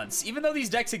literally months. Even though these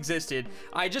decks existed,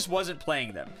 I just wasn't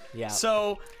playing them. Yeah.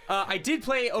 So I did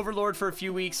play Overlord for a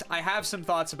few weeks. I have some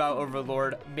thoughts about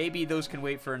Overlord. Maybe those can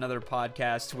wait for another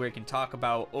podcast where I can talk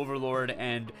about Overlord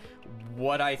and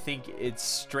what I think its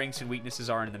strengths and weaknesses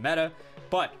are in the meta.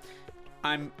 But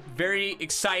I'm very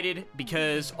excited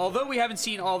because although we haven't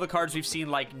seen all the cards, we've seen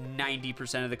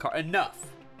 90% of the cards.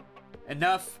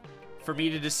 Enough for me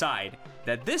to decide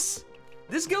that this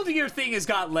This Guilty Gear thing has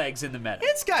got legs in the meta.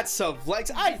 It's got some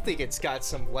legs. I think it's got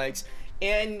some legs.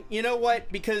 And you know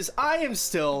what? Because I am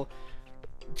still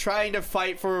trying to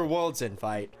fight for a World's End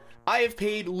fight, I have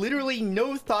paid literally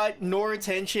no thought nor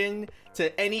attention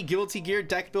to any Guilty Gear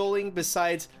deck building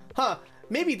besides,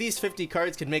 maybe these 50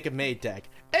 cards could make a maid deck.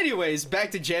 Anyways,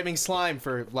 back to jamming slime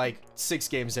for like 6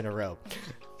 games in a row.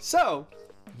 So,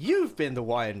 you've been the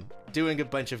one doing a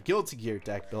bunch of Guilty Gear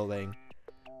deck building.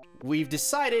 We've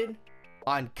decided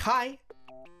on Kai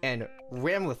and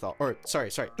Ramlethal, or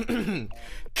sorry,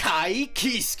 Kai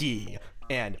Kiski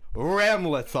and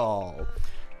Ramlethal.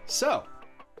 So,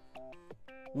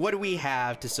 what do we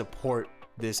have to support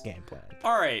this game plan?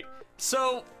 All right,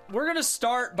 so we're gonna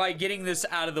start by getting this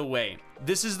out of the way.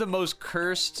 This is the most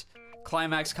cursed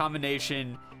climax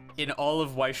combination in all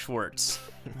of Weiss Schwarz.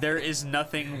 There is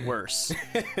nothing worse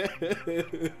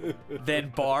than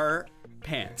bar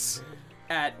pants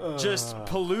at just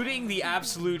polluting the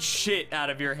absolute shit out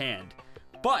of your hand.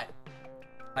 But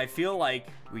I feel like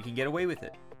we can get away with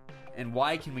it. And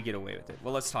why can we get away with it?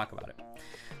 Well, let's talk about it.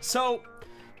 So,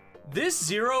 this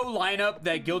zero lineup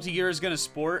that Guilty Gear is going to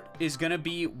sport is going to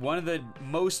be one of the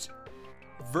most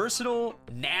versatile,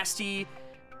 nasty,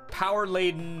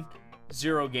 power-laden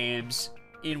zero games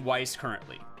in Weiss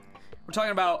currently. We're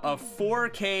talking about a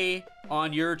 4K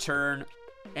on your turn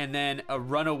and then a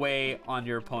runaway on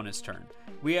your opponent's turn.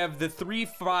 We have the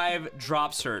 3-5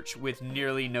 drop search with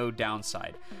nearly no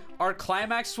downside. Our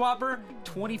climax swapper,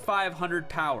 2500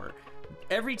 power.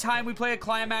 Every time we play a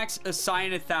climax,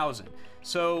 assign 1000.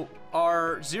 So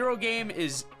our zero game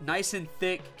is nice and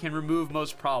thick, can remove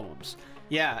most problems.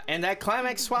 Yeah, and that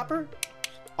climax swapper,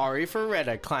 Ari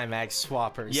Ferretta climax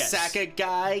swapper. Yes. Sack a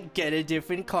guy, get a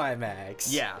different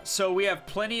climax. Yeah, so we have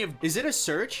plenty of... Is it a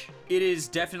search? It is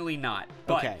definitely not.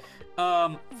 But,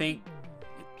 okay.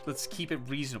 Let's keep it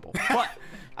reasonable. But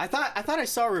I thought I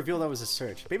saw a reveal that was a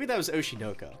search. Maybe that was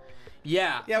Oshinoko.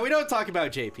 Yeah. Yeah, we don't talk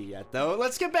about JP yet, though.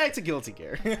 Let's get back to Guilty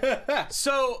Gear.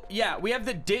 So, yeah, we have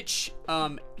the ditch.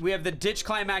 We have the ditch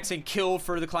climax and kill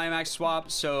for the climax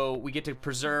swap, so we get to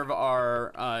preserve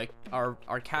our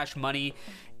cash money.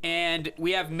 And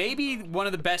we have maybe one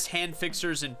of the best hand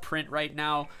fixers in print right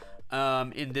now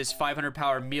in this 500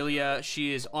 power Amelia.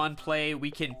 She is on play.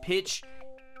 We can pitch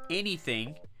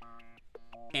anything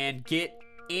and get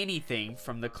anything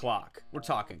from the clock. We're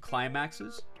talking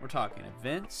climaxes. We're talking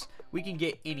events. We can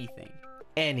get anything.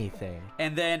 Anything.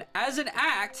 And then as an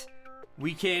act,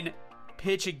 we can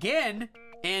pitch again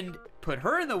and put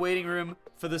her in the waiting room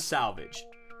for the salvage.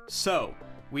 So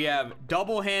we have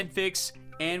double hand fix,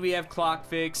 and we have clock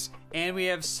fix, and we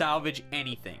have salvage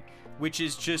anything, which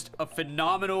is just a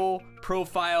phenomenal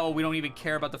profile. We don't even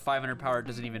care about the 500 power. It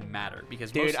doesn't even matter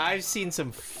because dude, I've seen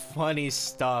some funny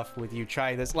stuff with you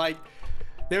trying this. Like,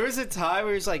 there was a time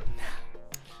where it's like,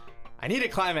 I need a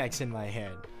climax in my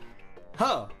hand.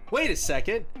 Wait a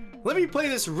second. Let me play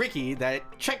this Ricky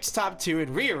that checks top 2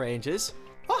 and rearranges.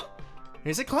 Oh,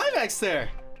 there's a climax there.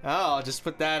 Oh, I'll just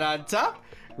put that on top.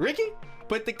 Ricky,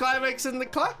 put the climax in the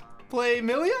clock. Play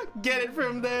Amelia, get it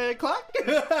from the clock.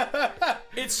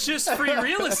 It's just free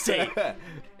real estate.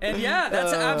 And yeah,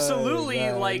 that's absolutely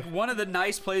like one of the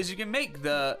nice plays you can make.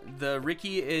 The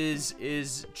Ricky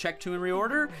is check to and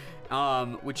reorder,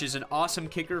 which is an awesome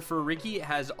kicker for Ricky. It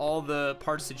has all the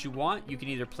parts that you want. You can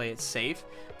either play it safe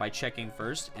by checking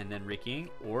first and then Rickying,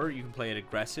 or you can play it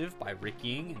aggressive by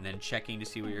Rickying and then checking to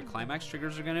see what your climax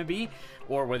triggers are going to be,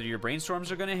 or whether your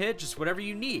brainstorms are going to hit, just whatever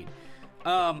you need.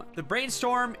 The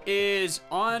brainstorm is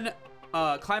on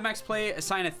climax play,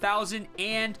 assign 1000,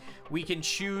 and we can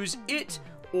choose it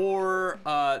or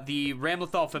the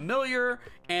Ramlethal familiar,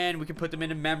 and we can put them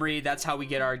into memory. That's how we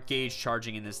get our gauge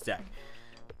charging in this deck.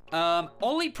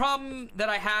 Only problem that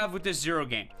I have with this zero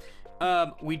game,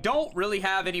 we don't really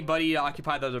have anybody to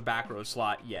occupy the other back row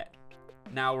slot yet.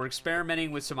 Now we're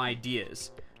experimenting with some ideas.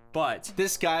 But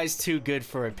this guy's too good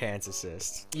for a pants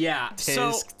assist. Yeah.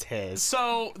 Tisk.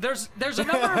 So there's a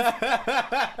number of,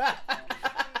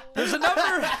 there's a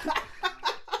number.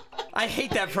 I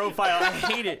hate that profile. I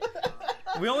hate it.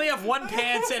 We only have one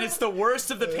pants, and it's the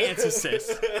worst of the pants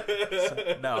assists.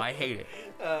 So, no, I hate it.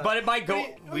 But it might go.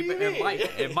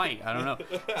 It might. I don't know.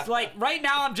 It's like right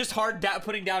now, I'm just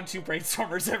putting down 2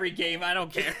 brainstormers every game. I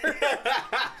don't care.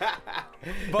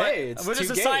 But hey, we'll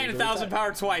just assign 1000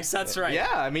 power twice. That's right. Yeah,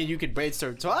 I mean, you could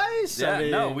brainstorm twice. Yeah, I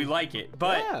mean, no, we like it.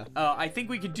 But yeah. I think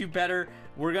we could do better.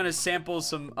 We're gonna sample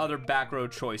some other back row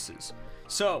choices.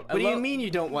 So, what do you mean you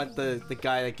don't want the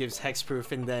guy that gives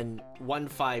hexproof and then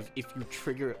 1/5 if you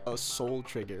trigger a soul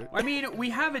trigger? I mean, we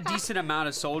have a decent amount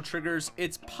of soul triggers.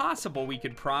 It's possible we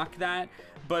could proc that,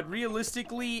 but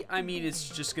realistically, I mean, it's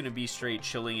just going to be straight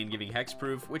chilling and giving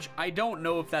hexproof, which I don't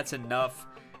know if that's enough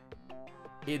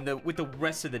with the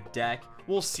rest of the deck.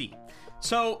 We'll see.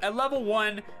 So at level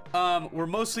 1, we're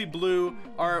mostly blue.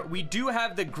 We do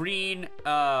have the green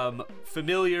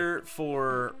familiar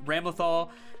for Ramlethal.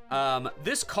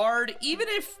 This card, even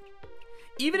if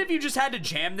you just had to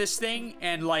jam this thing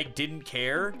and like didn't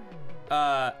care,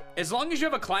 as long as you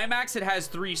have a climax, it has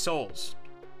 3 souls.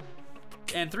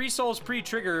 And 3 souls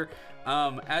pre-trigger,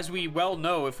 as we well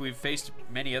know if we've faced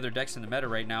many other decks in the meta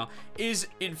right now, is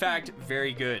in fact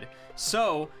very good.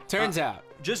 So turns out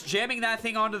just jamming that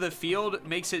thing onto the field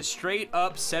makes it straight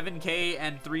up 7k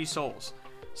and 3 souls.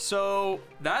 So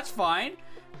that's fine.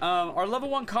 Our level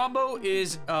 1 combo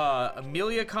is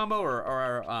Amelia combo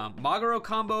or Magaro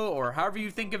combo, or however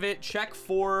you think of it. Check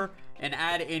 4 and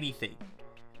add anything.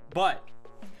 But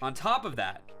on top of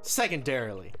that,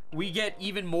 secondarily, we get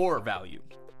even more value.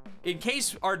 In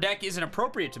case our deck isn't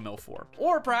appropriate to mill 4,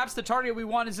 or perhaps the target we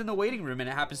want is in the waiting room and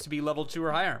it happens to be level 2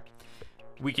 or higher,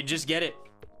 we can just get it.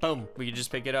 Boom. We can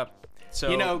just pick it up. So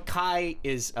you know, Kai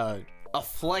is a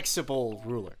flexible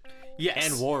ruler. Yes.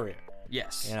 And warrior.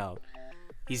 Yes. You know,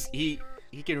 he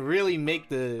can really make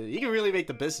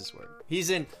the business work. He's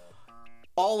an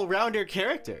all-rounder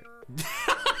character.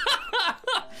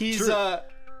 He's True.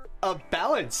 A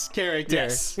balanced character.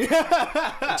 Yes.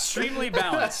 Extremely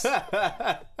balanced.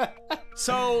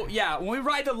 So, yeah, when we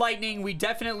ride the Lightning, we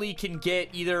definitely can get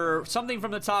either something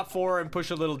from the top 4 and push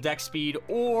a little deck speed,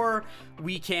 or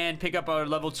we can pick up our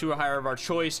level 2 or higher of our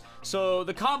choice. So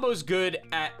the combo's good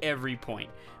at every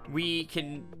point. We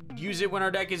can use it when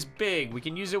our deck is big. We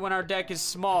can use it when our deck is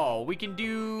small. We can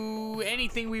do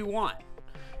anything we want.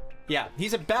 Yeah,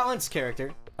 he's a balanced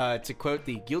character. To quote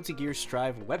the Guilty Gear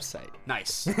Strive website.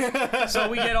 Nice. So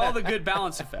we get all the good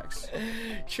balance effects.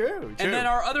 True. And then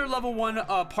our other level 1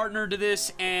 partner to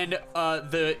this, and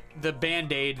the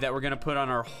band-aid that we're going to put on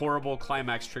our horrible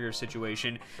climax trigger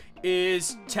situation,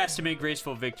 is Testament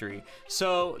Graceful Victory.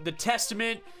 So the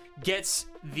Testament gets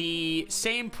the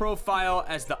same profile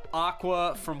as the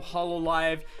Aqua from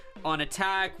HoloLive. On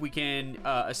attack, we can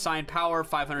assign power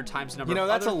 500 times the number. You know, of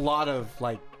that's other... a lot of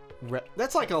like.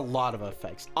 That's like a lot of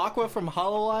effects. Aqua from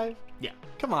HoloLive? Yeah.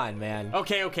 Come on, man.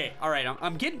 Okay. All right.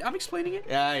 I'm explaining it.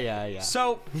 Yeah.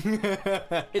 So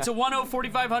it's a 1/0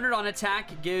 4500 on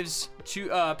attack. It gives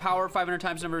power 500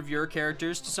 times the number of your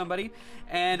characters to somebody,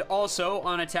 and also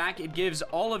on attack it gives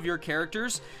all of your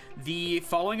characters the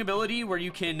following ability where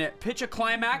you can pitch a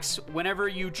climax whenever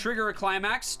you trigger a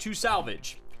climax to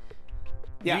salvage.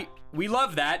 Yeah. We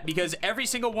love that because every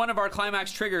single one of our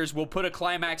climax triggers will put a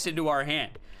climax into our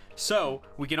hand. So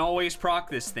we can always proc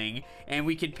this thing, and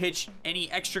we can pitch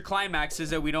any extra climaxes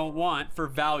that we don't want for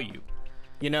value.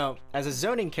 You know, as a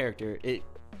zoning character,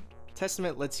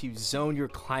 Testament lets you zone your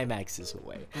climaxes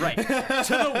away. Right. To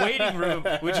the waiting room,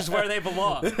 which is where they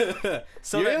belong.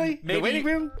 So really? Maybe, the waiting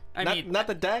room? I mean, not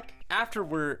the deck?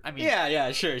 After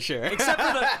Yeah, sure. Except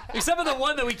for the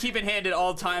one that we keep in hand at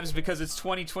all times because it's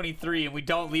 2023 and we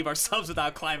don't leave ourselves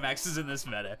without climaxes in this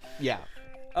meta. Yeah.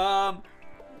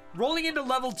 Rolling into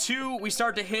level 2, we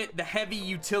start to hit the heavy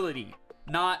utility.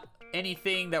 Not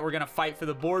anything that we're going to fight for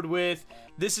the board with.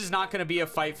 This is not going to be a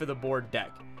fight for the board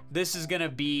deck. This is going to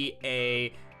be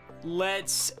a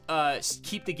let's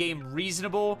keep the game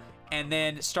reasonable and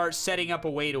then start setting up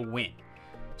a way to win.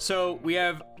 So we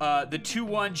have the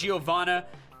 2/1 Giovanna.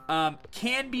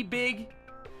 Can be big,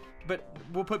 but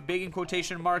we'll put big in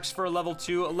quotation marks for a level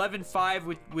 2.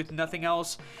 11/5 with nothing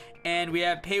else. And we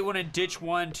have pay 1 and ditch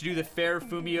 1 to do the fair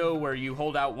Fumio, where you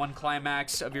hold out 1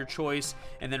 climax of your choice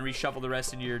and then reshuffle the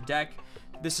rest into your deck.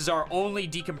 This is our only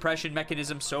decompression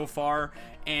mechanism so far,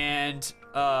 and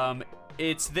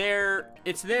it's there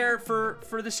for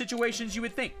the situations you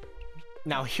would think.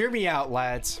 Now hear me out,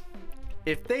 lads.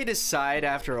 If they decide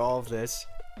after all of this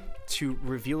to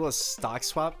reveal a stock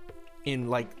swap in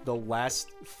like the last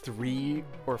 3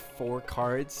 or 4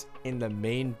 cards in the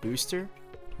main booster,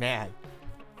 man,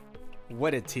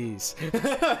 what a tease.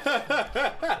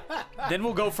 Then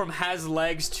we'll go from has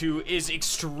legs to is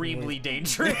extremely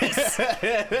dangerous.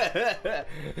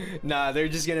 Nah, they're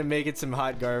just gonna make it some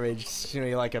hot garbage. It's gonna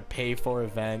be like a pay for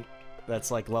event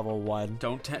that's like level 1.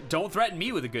 Don't threaten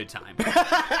me with a good time.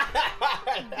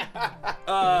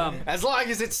 As long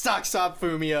as it's stock swap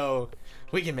Fumio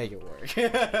We can make it work.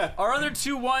 Our other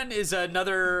 2-1 is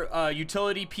another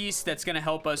utility piece that's going to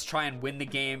help us try and win the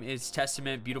game. It's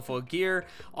Testament, beautiful gear.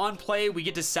 On play, we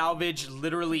get to salvage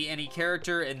literally any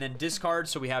character and then discard,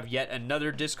 so we have yet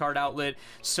another discard outlet.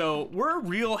 So we're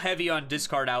real heavy on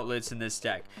discard outlets in this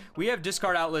deck. We have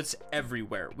discard outlets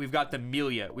everywhere. We've got the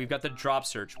Melia, we've got the Drop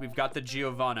Search, we've got the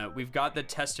Giovanna, we've got the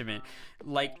Testament.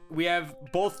 Like, we have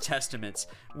both Testaments.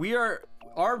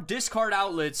 Our discard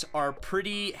outlets are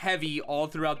pretty heavy all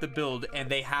throughout the build, and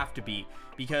they have to be,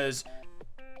 because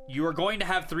you are going to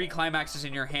have 3 climaxes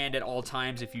in your hand at all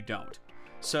times if you don't.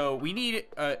 So we need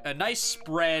a nice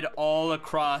spread all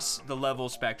across the level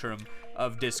spectrum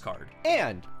of discard.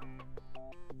 And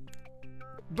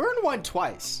burn 1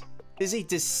 twice is a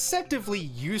deceptively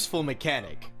useful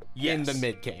mechanic in the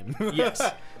mid game. Yes.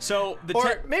 So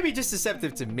or maybe just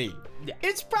deceptive to me. Yeah.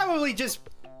 It's probably just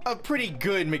a pretty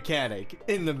good mechanic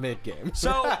in the mid game.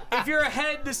 So if you're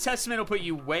ahead, this Testament will put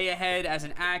you way ahead. As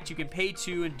an act, you can pay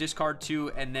 2 and discard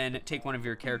 2, and then take one of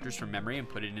your characters from memory and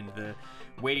put it into the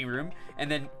waiting room, and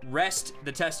then rest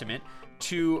the Testament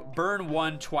to burn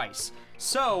 1 twice.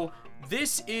 So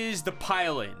this is the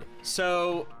pile-in.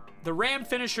 So the Ram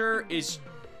finisher is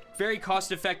very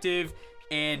cost effective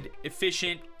and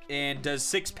efficient and does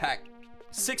 6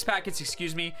 packets,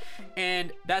 excuse me,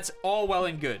 and that's all well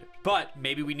and good. But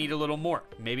maybe we need a little more.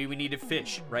 Maybe we need to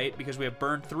fish, right? Because we have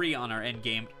burn 3 on our end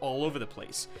game all over the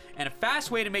place. And a fast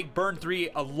way to make burn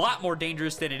 3 a lot more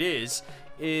dangerous than it is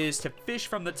to fish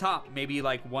from the top, maybe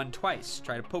like 1 twice.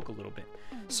 Try to poke a little bit.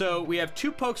 So we have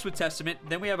 2 pokes with Testament,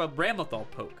 then we have a Ramlethal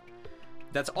poke.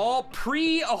 That's all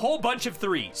pre a whole bunch of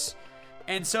 3s.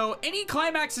 And so any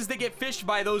climaxes that get fished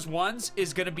by those ones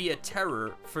is going to be a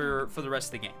terror for the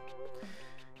rest of the game.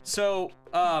 So,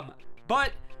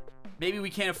 but maybe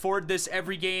we can't afford this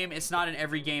every game. It's not an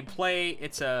every game play.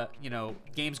 It's a,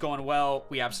 game's going well,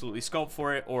 we absolutely sculpt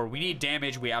for it, or we need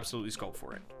damage, we absolutely sculpt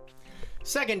for it.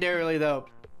 Secondarily, though,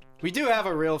 we do have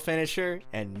a real finisher,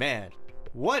 and man,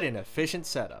 what an efficient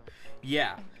setup.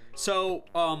 Yeah. So,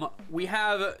 we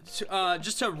have,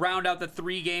 just to round out the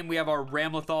 3 game, we have our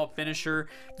Ramlethal finisher.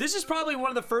 This is probably one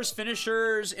of the first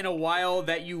finishers in a while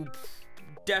that you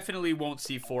definitely won't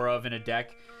see 4 of in a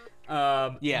deck.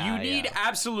 You need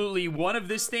absolutely 1 of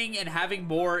this thing, and having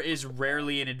more is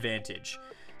rarely an advantage.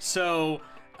 So,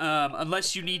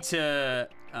 unless you need to,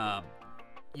 I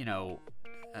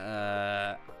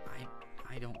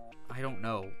don't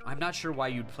know. I'm not sure why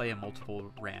you'd play a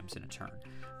multiple Rams in a turn.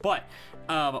 But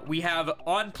we have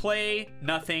on play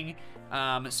nothing,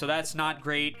 so that's not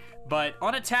great. But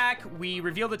on attack, we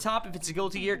reveal the top. If it's a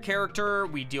Guilty Gear character,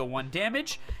 we deal 1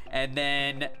 damage. And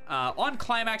then on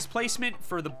climax placement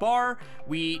for the bar,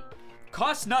 we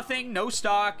cost nothing, no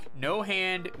stock, no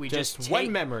hand. We just take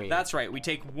 1 memory. That's right. We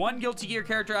take 1 Guilty Gear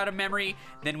character out of memory.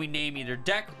 Then we name either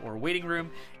deck or waiting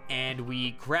room. And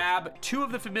we grab 2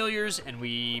 of the familiars and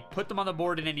we put them on the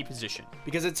board in any position.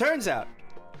 Because it turns out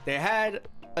they had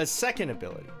a second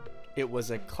ability. It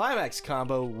was a climax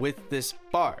combo with this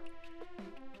bar.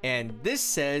 And this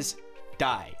says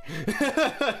die.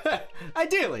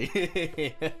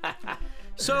 Ideally.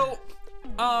 So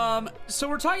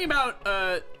we're talking about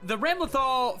the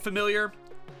Ramlethal familiar.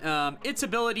 Its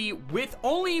ability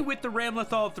only with the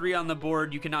Ramlethal 3 on the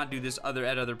board, you cannot do this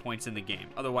at other points in the game.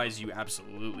 Otherwise, you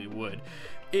absolutely would.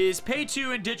 Is pay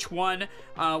 2 and ditch 1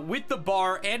 with the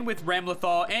bar and with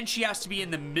Ramlethal, and she has to be in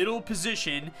the middle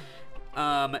position,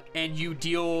 and you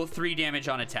deal 3 damage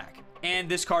on attack. And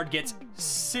this card gets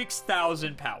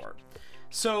 6,000 power.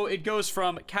 So it goes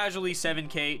from casually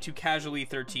 7k to casually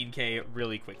 13k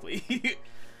really quickly.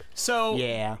 So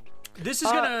yeah, this is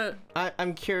gonna...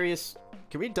 I'm curious.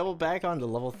 Can we double back on the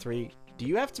level 3? Do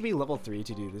you have to be level 3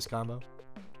 to do this combo?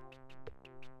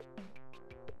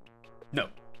 No.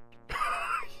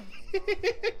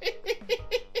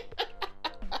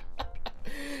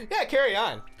 Yeah, carry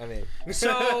on. I mean,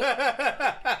 so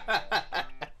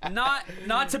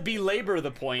not to belabor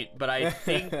the point, but I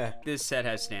think this set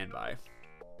has standby.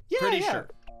 Yeah, pretty sure.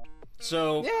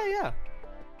 So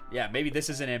yeah. Maybe this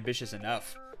isn't ambitious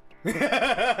enough.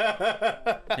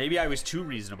 Maybe I was too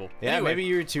reasonable. Yeah, anyway, maybe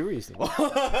you were too reasonable.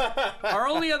 Our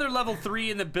only other level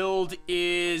 3 in the build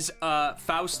is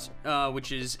Faust,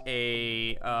 which is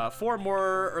a 4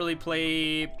 more early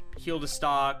play, heal to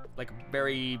stock, like a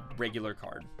very regular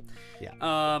card.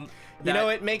 Yeah.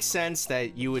 It makes sense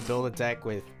that you would build a deck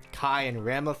with Kai and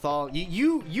Ramlethal.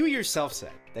 You yourself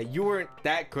said that you weren't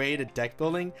that great at deck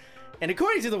building, and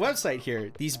according to the website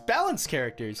here, these balanced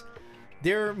characters,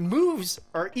 their moves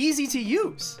are easy to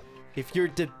use. If you're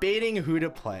debating who to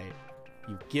play,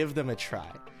 you give them a try.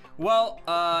 Well,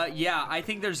 yeah, I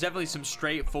think there's definitely some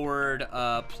straightforward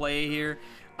play here.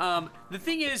 The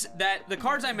thing is that the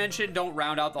cards I mentioned don't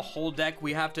round out the whole deck.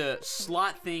 We have to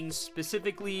slot things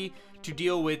specifically to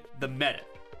deal with the meta,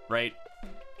 right?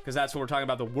 Because that's what we're talking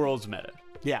about, the world's meta.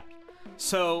 Yeah.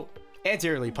 So,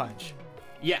 Anti-early punch.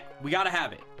 yeah, we gotta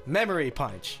have it. Memory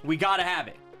punch. We gotta have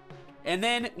it. And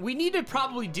then we need to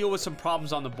probably deal with some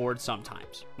problems on the board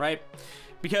sometimes, right?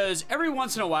 Because every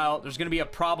once in a while, there's gonna be a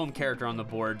problem character on the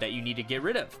board that you need to get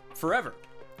rid of forever.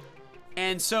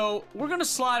 And so we're going to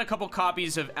slide a couple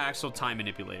copies of Axel Time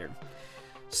Manipulator.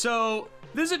 So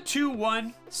this is a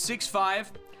 2/1, 6/5.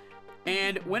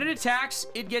 And when it attacks,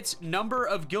 it gets number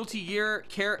of Guilty Gear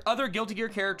other Guilty Gear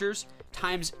characters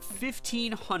times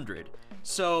 1,500.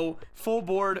 So full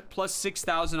board plus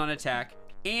 6,000 on attack.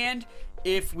 And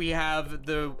if we have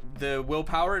the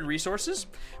willpower and resources,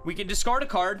 we can discard a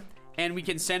card and we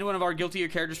can send one of our Guilty Gear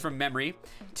characters from memory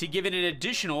to give it an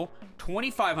additional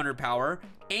 2,500 power,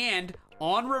 and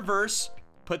on reverse,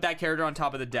 put that character on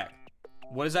top of the deck.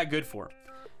 What is that good for?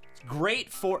 It's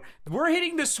great for... We're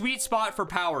hitting the sweet spot for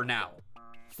power now.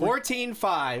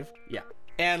 14-5. Yeah.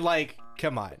 And, like,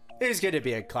 come on. There's going to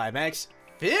be a climax.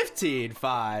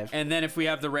 15-5. And then if we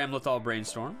have the Ramlethal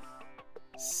Brainstorm.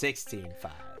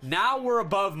 16-5. Now we're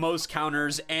above most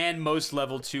counters and most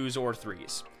level 2s or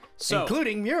 3s. So,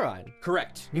 including Muron.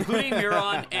 Correct. Including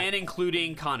Muron and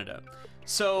including Kaneda.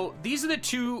 So these are the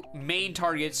two main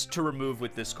targets to remove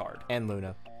with this card. And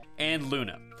Luna.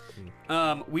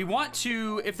 We want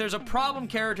to, if there's a problem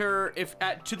character,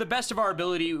 to the best of our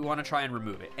ability, we want to try and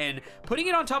remove it. And putting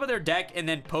it on top of their deck and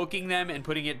then poking them and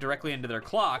putting it directly into their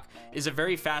clock is a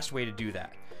very fast way to do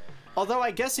that. Although I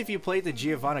guess if you played the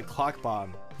Giovanna Clock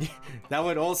Bomb, that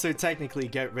would also technically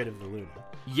get rid of the Luna.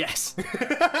 Yes.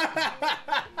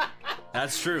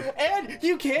 That's true. And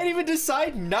you can't even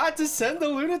decide not to send the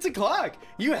Luna to clock.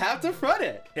 You have to front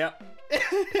it. Yep.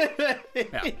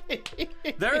 Yeah.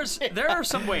 There are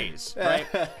some ways, right?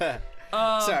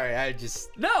 Sorry, I just...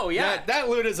 No, yeah. That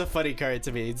Luna's a funny card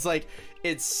to me. It's like,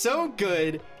 it's so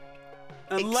good...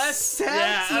 Unless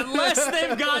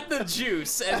they've got the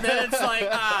juice, and then it's like,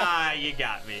 you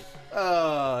got me.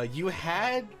 You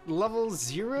had level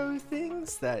 0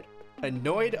 things that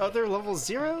annoyed other level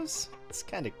 0s? It's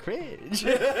kind of cringe.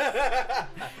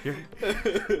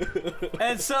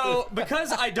 And so,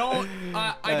 because I don't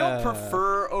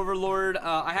prefer Overlord,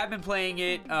 I have been playing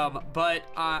it, but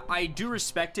I do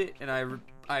respect it, and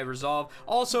I resolve.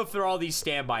 Also, if there are all these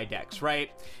standby decks,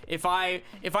 right? If I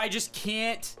just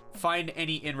can't find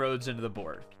any inroads into the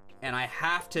board, and I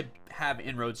have to have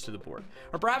inroads to the board,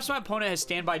 or perhaps my opponent has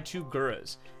standby 2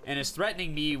 Guras and is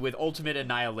threatening me with ultimate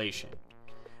annihilation.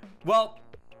 Well,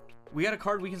 we got a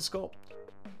card we can sculpt.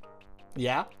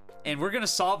 Yeah. And we're gonna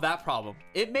solve that problem.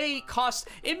 It may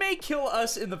kill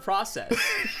us in the process.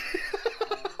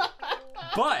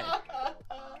 But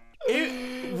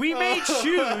we may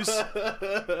choose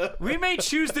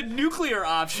the nuclear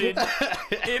option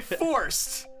if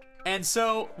forced. And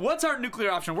so, what's our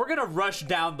nuclear option? We're gonna rush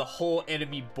down the whole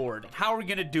enemy board. How are we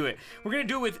gonna do it? We're gonna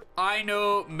do it with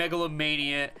Ino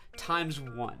Megalomania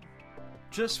 ×1.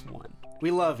 Just 1. We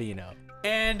love Ino.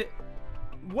 And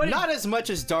not as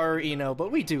much as Daru Ino,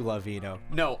 but we do love Ino.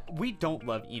 No, we don't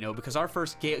love Ino because our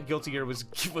first Guilty Gear was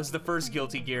the first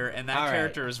Guilty Gear, and that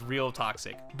character is real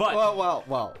toxic. But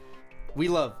well, we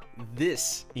love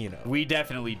this Ino. We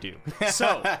definitely do.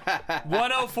 So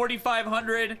 1/0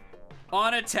 4,500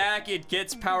 on attack. It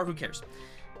gets power. Who cares?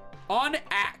 On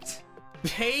act.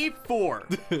 Pay 4.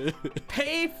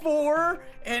 Pay 4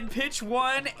 and pitch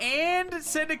 1 and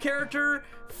send a character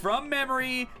from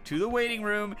memory to the waiting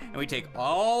room, and we take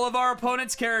all of our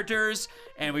opponent's characters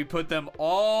and we put them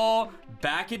all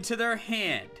back into their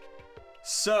hand.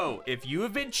 So if you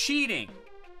have been cheating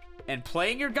and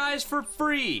playing your guys for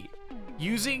free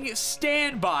using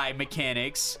standby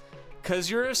mechanics because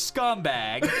you're a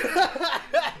scumbag,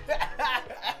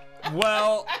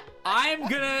 well, I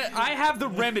have the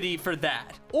remedy for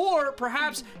that. Or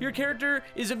perhaps your character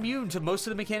is immune to most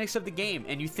of the mechanics of the game,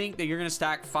 and you think that you're gonna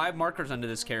stack 5 markers onto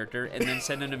this character and then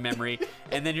send them to memory,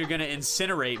 and then you're gonna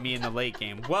incinerate me in the late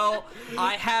game. Well,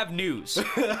 I have news.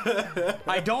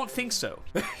 I don't think so.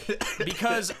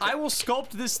 Because I will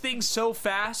sculpt this thing so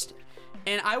fast,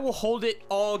 and I will hold it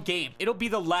all game. It'll be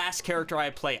the last character I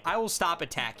play. I will stop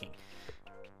attacking.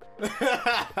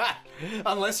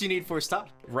 Unless you need force stop.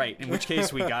 Right, in which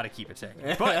case we gotta keep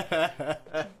attacking.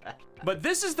 But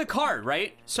this is the card,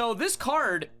 right? So this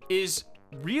card is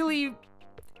really,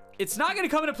 it's not gonna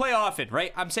come into play often,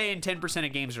 right? I'm saying 10%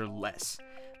 of games or less.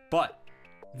 But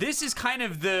this is kind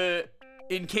of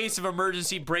in case of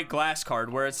emergency break glass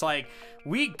card, where it's like,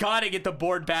 we gotta get the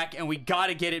board back and we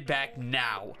gotta get it back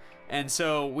now. And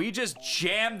so we just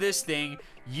jam this thing,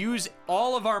 use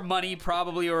all of our money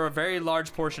probably, or a very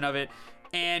large portion of it,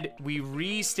 and we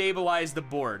re-stabilize the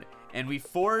board. And we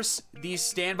force these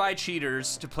standby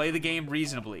cheaters to play the game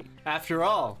reasonably. After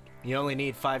all, you only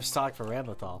need 5 stock for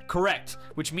Ramlethal. Correct.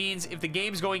 Which means if the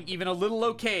game's going even a little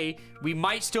okay, we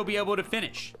might still be able to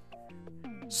finish.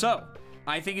 So,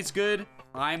 I think it's good.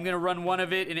 I'm gonna run one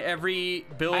of it in every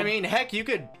build. I mean, heck, you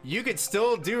could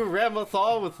still do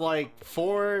Ramlethal with like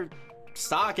 4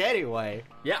 stock anyway.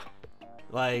 Yeah.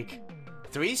 Like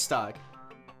 3 stock.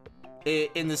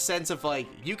 In the sense of like,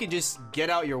 you can just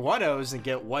get out your 1-0s and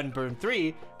get 1 burn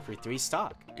 3 for 3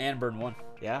 stock. And burn 1.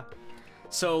 Yeah.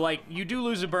 So like, you do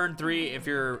lose a burn 3 if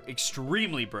you're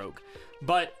extremely broke,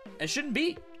 but it shouldn't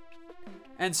be.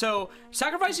 And so,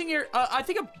 sacrificing your... I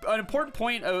think an important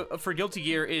point for Guilty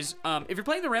Gear is, if you're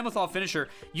playing the Ramlethal finisher,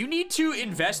 you need to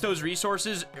invest those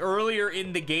resources earlier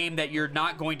in the game that you're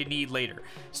not going to need later.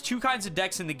 There's 2 kinds of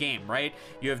decks in the game, right?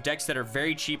 You have decks that are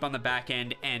very cheap on the back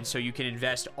end, and so you can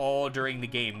invest all during the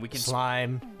game. We can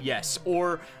Slime. Yes,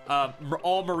 or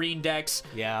all marine decks.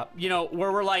 Yeah. You know,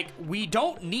 where we're like, we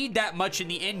don't need that much in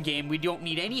the end game. We don't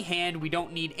need any hand. We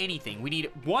don't need anything. We need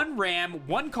 1 ram,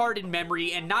 1 card in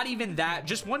memory, and not even that.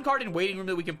 Just 1 card in waiting room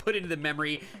that we can put into the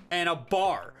memory, and a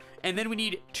bar. And then we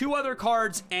need 2 other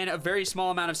cards and a very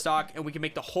small amount of stock, and we can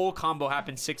make the whole combo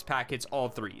happen. 6 packets, all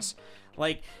 3s.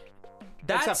 Like,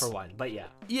 that's... Except for 1, but yeah.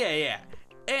 Yeah.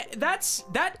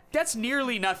 That's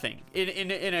nearly nothing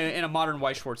in a modern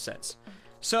White Schwartz sense.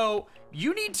 So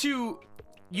you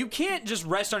can't just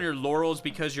rest on your laurels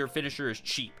because your finisher is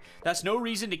cheap. That's no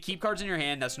reason to keep cards in your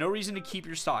hand. That's no reason to keep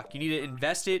your stock. You need to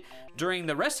invest it during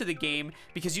the rest of the game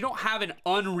because you don't have an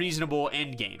unreasonable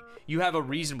end game. You have a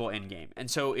reasonable end game. And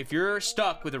so if you're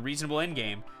stuck with a reasonable end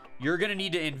game, you're going to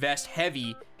need to invest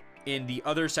heavy in the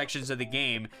other sections of the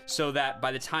game so that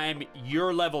by the time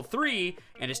you're level 3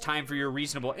 and it's time for your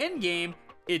reasonable end game,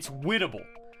 it's winnable.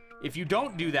 If you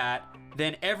don't do that,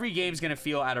 then every game's going to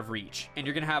feel out of reach. And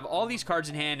you're going to have all these cards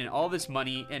in hand and all this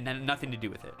money and then nothing to do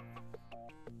with it.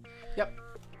 Yep.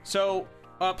 So,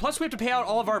 plus we have to pay out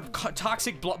all of our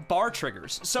toxic bar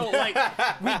triggers. So, like,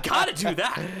 we gotta do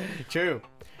that. True.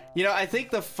 You know, I think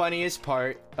the funniest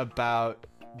part about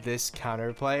this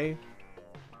counterplay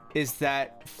is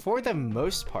that for the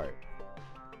most part,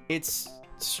 it's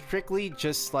strictly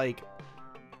just like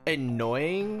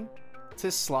annoying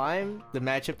to Slime, the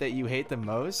matchup that you hate the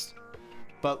most.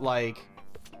 But like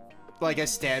a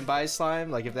standby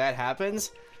Slime, like if that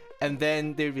happens, and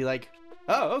then they'd be like,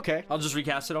 oh, okay. I'll just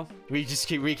recast it all. We just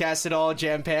keep recast it all,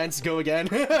 jam pants, go again.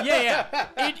 Yeah.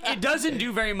 It doesn't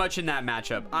do very much in that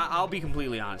matchup. I'll be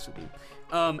completely honest with you.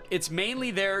 It's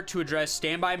mainly there to address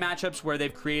standby matchups where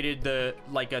they've created a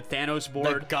Thanos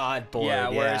board. The God board. Yeah,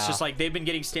 where it's just like they've been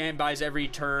getting standbys every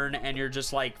turn and you're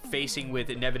just like facing with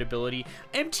inevitability.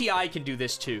 MTI can do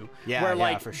this too. Yeah, where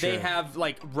like for sure. they have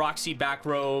like Roxy back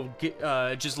row,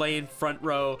 Gislaine front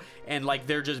row, and like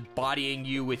they're just bodying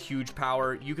you with huge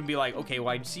power. You can be like, okay,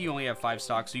 well I see you only have 5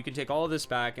 stock, so you can take all of this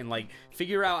back and like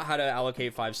figure out how to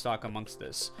allocate 5 stock amongst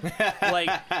this. Like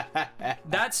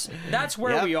that's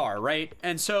where we are, right?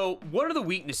 And so, what are the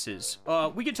weaknesses?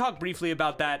 We can talk briefly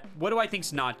about that. What do I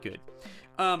think's not good?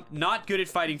 Not good at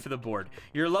fighting for the board.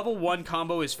 Your level 1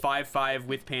 combo is 5-5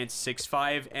 with pants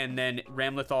 6-5, and then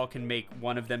Ramlethal can make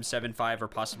one of them 7-5 or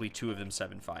possibly 2 of them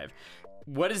 7-5.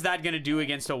 What is that going to do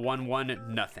against a 1-1?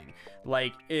 Nothing.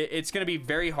 Like, it's going to be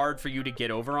very hard for you to get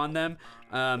over on them.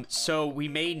 So we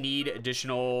may need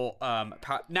additional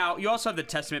now, you also have the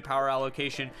Testament power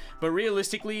allocation, but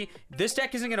realistically, this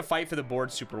deck isn't going to fight for the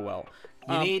board super well.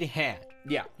 You need hand.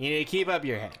 Yeah. You need to keep up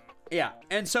your hand. Yeah,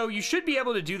 and so you should be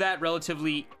able to do that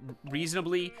relatively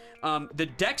reasonably. The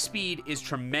deck speed is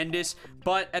tremendous,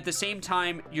 but at the same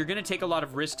time, you're going to take a lot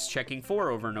of risks checking 4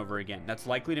 over and over again. That's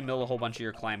likely to mill a whole bunch of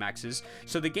your climaxes,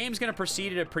 so the game's going to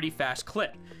proceed at a pretty fast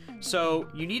clip. So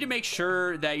you need to make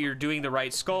sure that you're doing the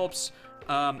right sculpts.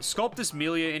 Sculpt this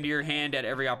Melia into your hand at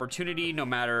every opportunity, no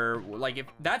matter, like, if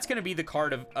that's going to be the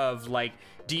card of like,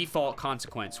 default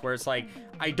consequence, where it's like,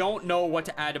 I don't know what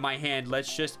to add to my hand,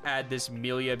 let's just add this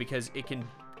Melia because it can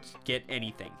get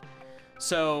anything.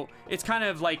 So, it's kind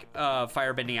of like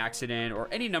Firebending Accident, or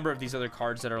any number of these other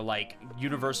cards that are, like,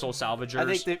 universal salvagers. I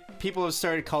think that people have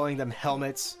started calling them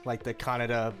helmets, like the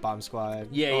Kaneda Bomb Squad.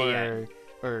 Yeah.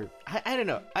 Or I don't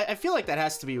know. I feel like that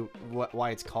has to be why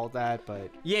it's called that,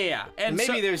 but yeah. And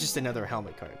maybe there's just another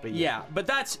helmet card, but yeah. But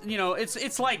that's, you know,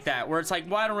 it's like that, where it's like,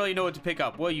 well, I don't really know what to pick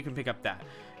up. Well, you can pick up that.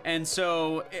 And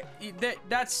so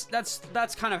that's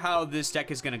kind of how this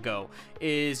deck is going to go,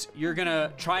 is you're going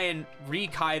to try and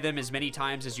re-Kai them as many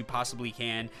times as you possibly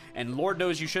can. And Lord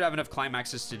knows you should have enough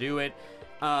climaxes to do it.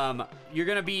 You're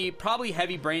going to be probably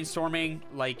heavy brainstorming.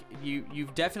 Like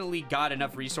you've definitely got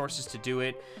enough resources to do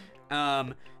it.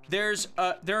 There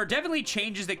are definitely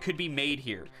changes that could be made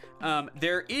here.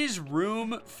 There is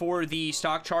room for the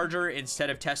Stock Charger instead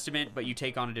of Testament, but you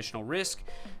take on additional risk.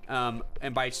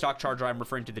 And by Stock Charger, I'm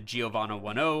referring to the Giovanna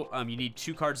 1-0. You need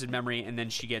 2 cards in memory, and then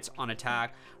she gets on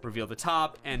attack, reveal the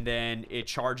top, and then it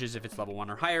charges if it's level 1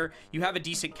 or higher. You have a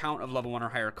decent count of level 1 or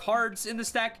higher cards in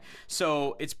this deck,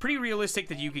 so it's pretty realistic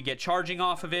that you could get charging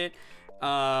off of it.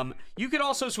 You could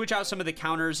also switch out some of the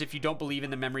counters if you don't believe in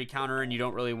the memory counter and you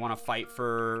don't really want to fight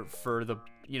for the,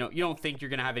 you don't think you're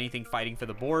going to have anything fighting for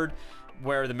the board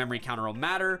where the memory counter will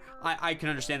matter. I can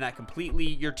understand that completely.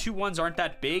 Your 2-1s aren't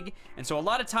that big, and so a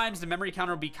lot of times the memory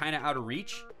counter will be kind of out of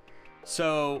reach.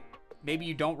 So maybe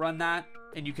you don't run that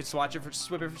and you could swap it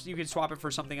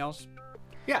for something else.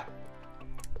 Yeah.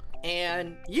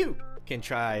 And you can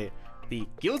try the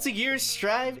Guilty Gear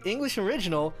Strive English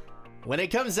Original when it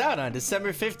comes out on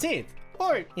December 15th.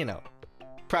 Or,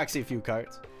 proxy a few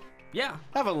cards. Yeah.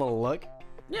 Have a little look.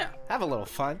 Yeah. Have a little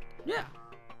fun. Yeah.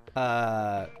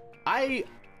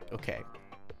 Okay.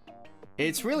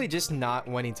 It's really just not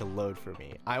wanting to load for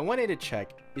me. I wanted to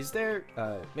check, is there,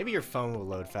 maybe your phone will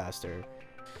load faster.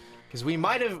 Because we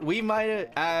might have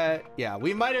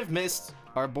missed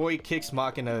our boy Kix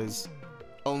Machina's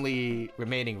only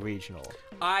remaining regional.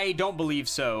 I don't believe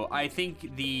so. I think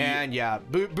And yeah,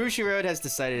 Bushiroad has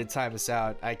decided to time us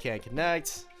out. I can't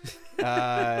connect.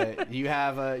 You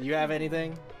have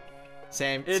anything?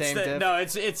 Same diff? No,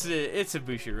 it's a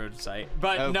Bushiroad site.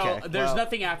 But okay, no, there's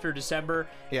nothing after December.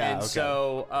 Yeah, and okay.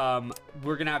 So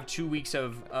we're gonna have 2 weeks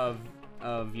of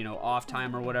off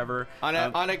time or whatever. On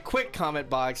a quick comment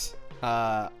box,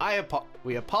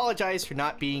 we apologize for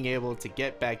not being able to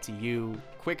get back to you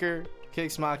quicker,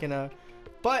 Kix Machina,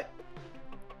 but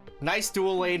nice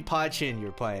dual lane Pachin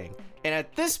you're playing. And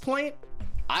at this point,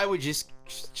 I would just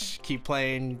keep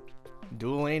playing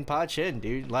dual lane Pachin,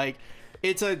 dude. Like,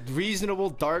 it's a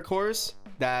reasonable dark horse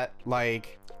that,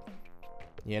 like,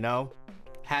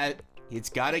 it's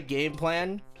got a game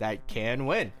plan that can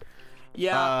win.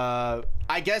 Yeah.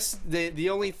 I guess the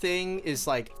only thing is,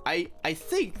 like, I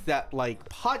think that, like,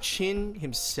 Pachin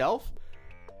himself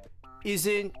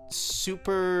isn't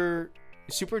super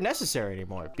necessary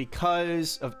anymore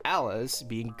because of Alice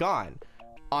being gone.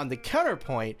 On the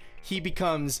counterpoint, he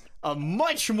becomes a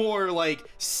much more, like,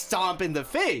 stomp in the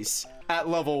face at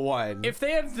level 1. If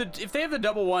they have the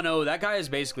double 1-0, that guy is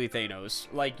basically Thanos.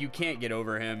 Like, you can't get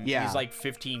over him. Yeah. He's like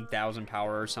 15,000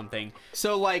 power or something.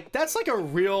 So, like, that's like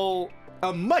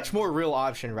a much more real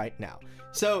option right now.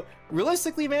 So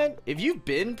realistically, man, if you've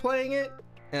been playing it,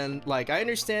 and, like, I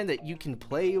understand that you can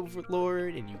play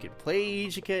Overlord and you can play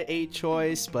Ijika 8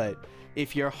 choice, but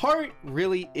if your heart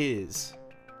really is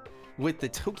with the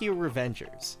Tokyo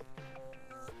Revengers,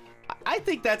 I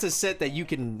think that's a set that you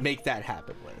can make that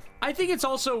happen with. I think it's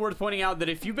also worth pointing out that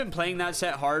if you've been playing that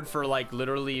set hard for, like,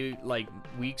 literally, like,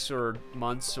 weeks or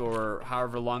months or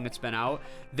however long it's been out,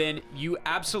 then you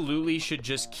absolutely should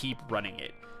just keep running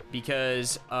it.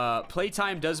 Because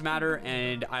playtime does matter,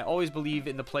 and I always believe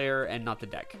in the player and not the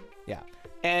deck. Yeah.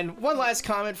 And one last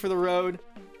comment for the road.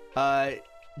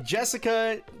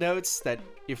 Jessica notes that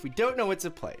if we don't know what to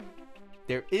play,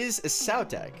 there is a Sao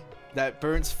deck that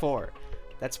burns 4.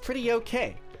 That's pretty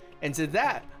okay. And to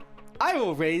that, I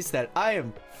will raise that I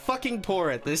am fucking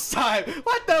poor at this time.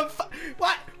 What the fuck?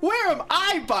 What? Where am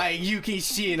I buying Yuki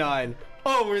Shinon?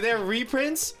 Oh, were there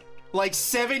reprints? Like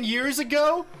 7 years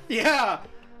ago? Yeah.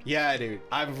 Yeah, dude.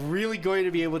 I'm really going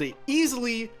to be able to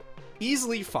easily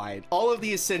find all of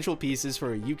the essential pieces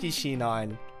for a Yuki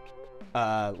Shinon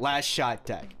last shot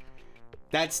deck.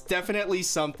 That's definitely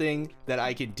something that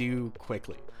I can do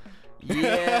quickly.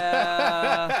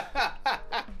 Yeah.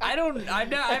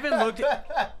 I haven't looked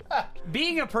at,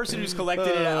 being a person who's collected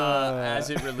it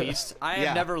as it released, I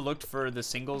have never looked for the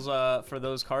singles for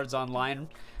those cards online.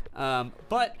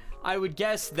 But I would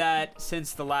guess that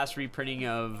since the last reprinting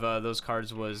of those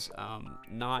cards was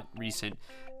not recent,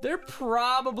 they're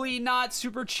probably not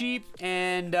super cheap,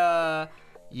 and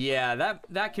yeah,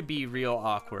 that could be real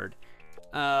awkward.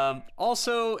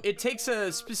 Also, it takes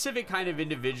a specific kind of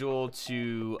individual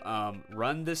to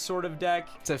run this sort of deck.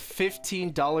 It's a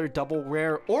 $15 double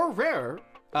rare or rare,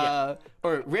 or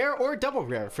rare or double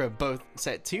rare for both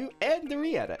set 2 and the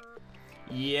re-edit.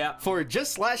 Yeah. For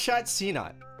just last shot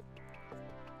Sinon.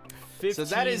 $15. So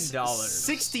that is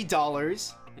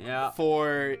 $60. Yeah.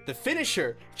 For the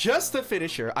finisher, just the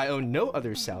finisher, I own no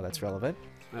other Sao that's relevant.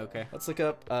 Okay. Let's look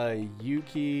up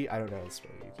Yuki. I don't know how to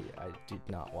spell Yuki. I did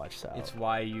not watch Sao. It's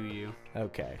YUU.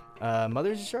 Okay.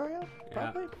 Mother's Zarya?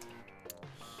 Probably?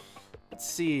 Let's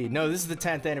see. No, this is the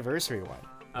 10th anniversary one.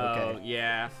 Okay. Oh,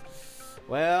 yeah.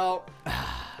 Well,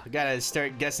 I gotta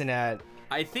start guessing at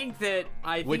I think that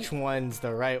which one's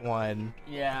the right one.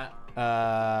 Yeah.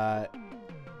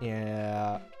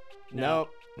 Yeah. No.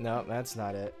 Nope, that's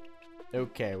not it.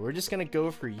 Okay, we're just gonna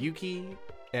go for Yuki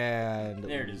and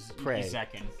There it is. Pray. Yuki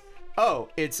second. Oh,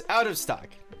 it's out of stock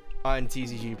on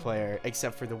TCG Player,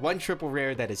 except for the one triple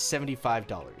rare that is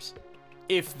 $75.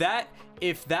 If that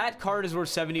card is worth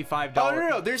 $75. Oh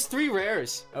no, there's 3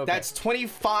 rares. Okay. That's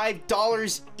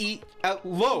 $25 each.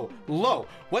 Low.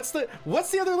 What's the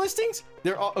other listings?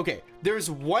 They're all okay. There's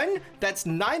one that's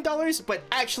 $9, but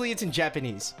actually it's in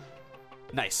Japanese.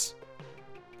 Nice.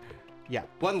 Yeah,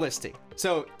 one listing.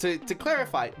 So to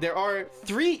clarify, there are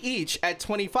 3 each at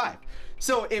 25.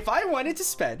 So if I wanted to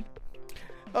spend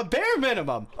a bare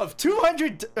minimum of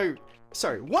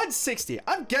 160.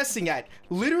 I'm guessing at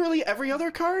literally every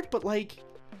other card, but like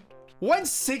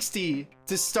 160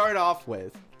 to start off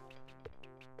with.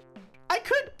 I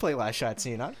could play Last Shot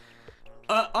Xenon.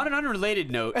 On an unrelated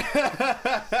note,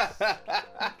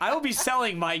 I will be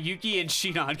selling my Yuki and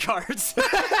Shinon cards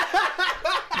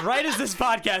right as this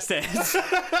podcast ends.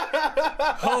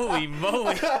 Holy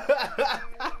moly.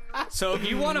 So if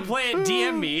you want to play it,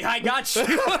 DM me. I got you.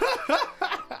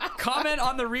 Comment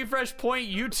on the Refresh Point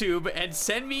YouTube and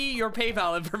send me your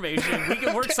PayPal information. We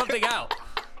can work something out.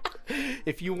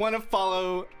 If you want to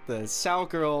follow the Sao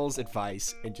Girls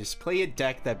advice and just play a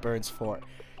deck that burns 4,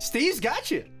 Steve's got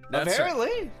you. That's apparently.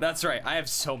 Right. That's right. I have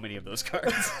so many of those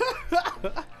cards.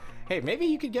 Hey, maybe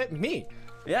you could get me.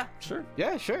 Yeah, sure.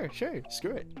 Yeah, sure.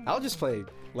 Screw it. I'll just play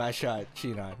Last Shot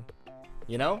Shinon.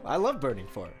 You know, I love burning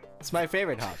 4. It's my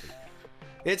favorite hobby.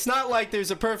 It's not like there's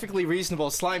a perfectly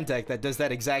reasonable slime deck that does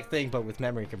that exact thing, but with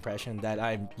memory compression that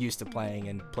I'm used to playing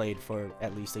and played for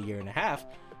at least a year and a half.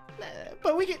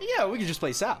 But we can just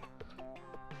play Sao.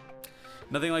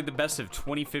 Nothing like the best of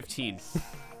 2015.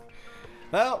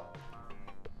 Well,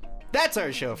 that's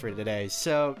our show for today.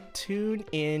 So tune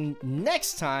in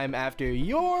next time after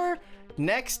your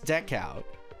next deck out.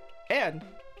 And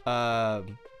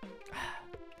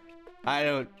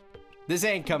this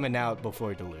ain't coming out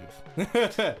before Duluth.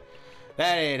 That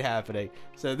ain't happening.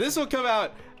 So this will come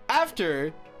out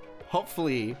after,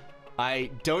 hopefully, I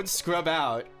don't scrub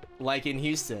out like in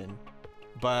Houston.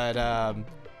 But,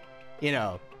 you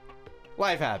know,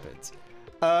 life happens.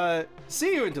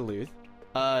 See you in Duluth.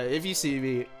 If you see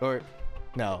me, or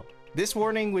no, this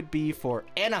warning would be for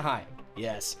Anaheim.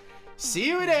 Yes. See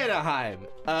you in Anaheim.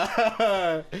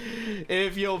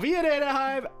 If you'll be in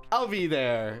Anaheim, I'll be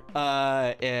there.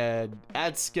 And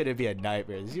that's gonna be a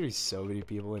nightmare. There's gonna be so many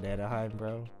people in Anaheim,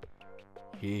 bro.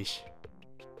 Yeesh.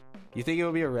 You think it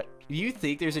will be you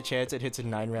think there's a chance it hits a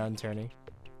 9-round tourney?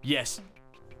 Yes.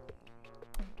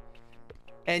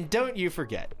 And don't you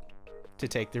forget to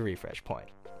take the refresh point.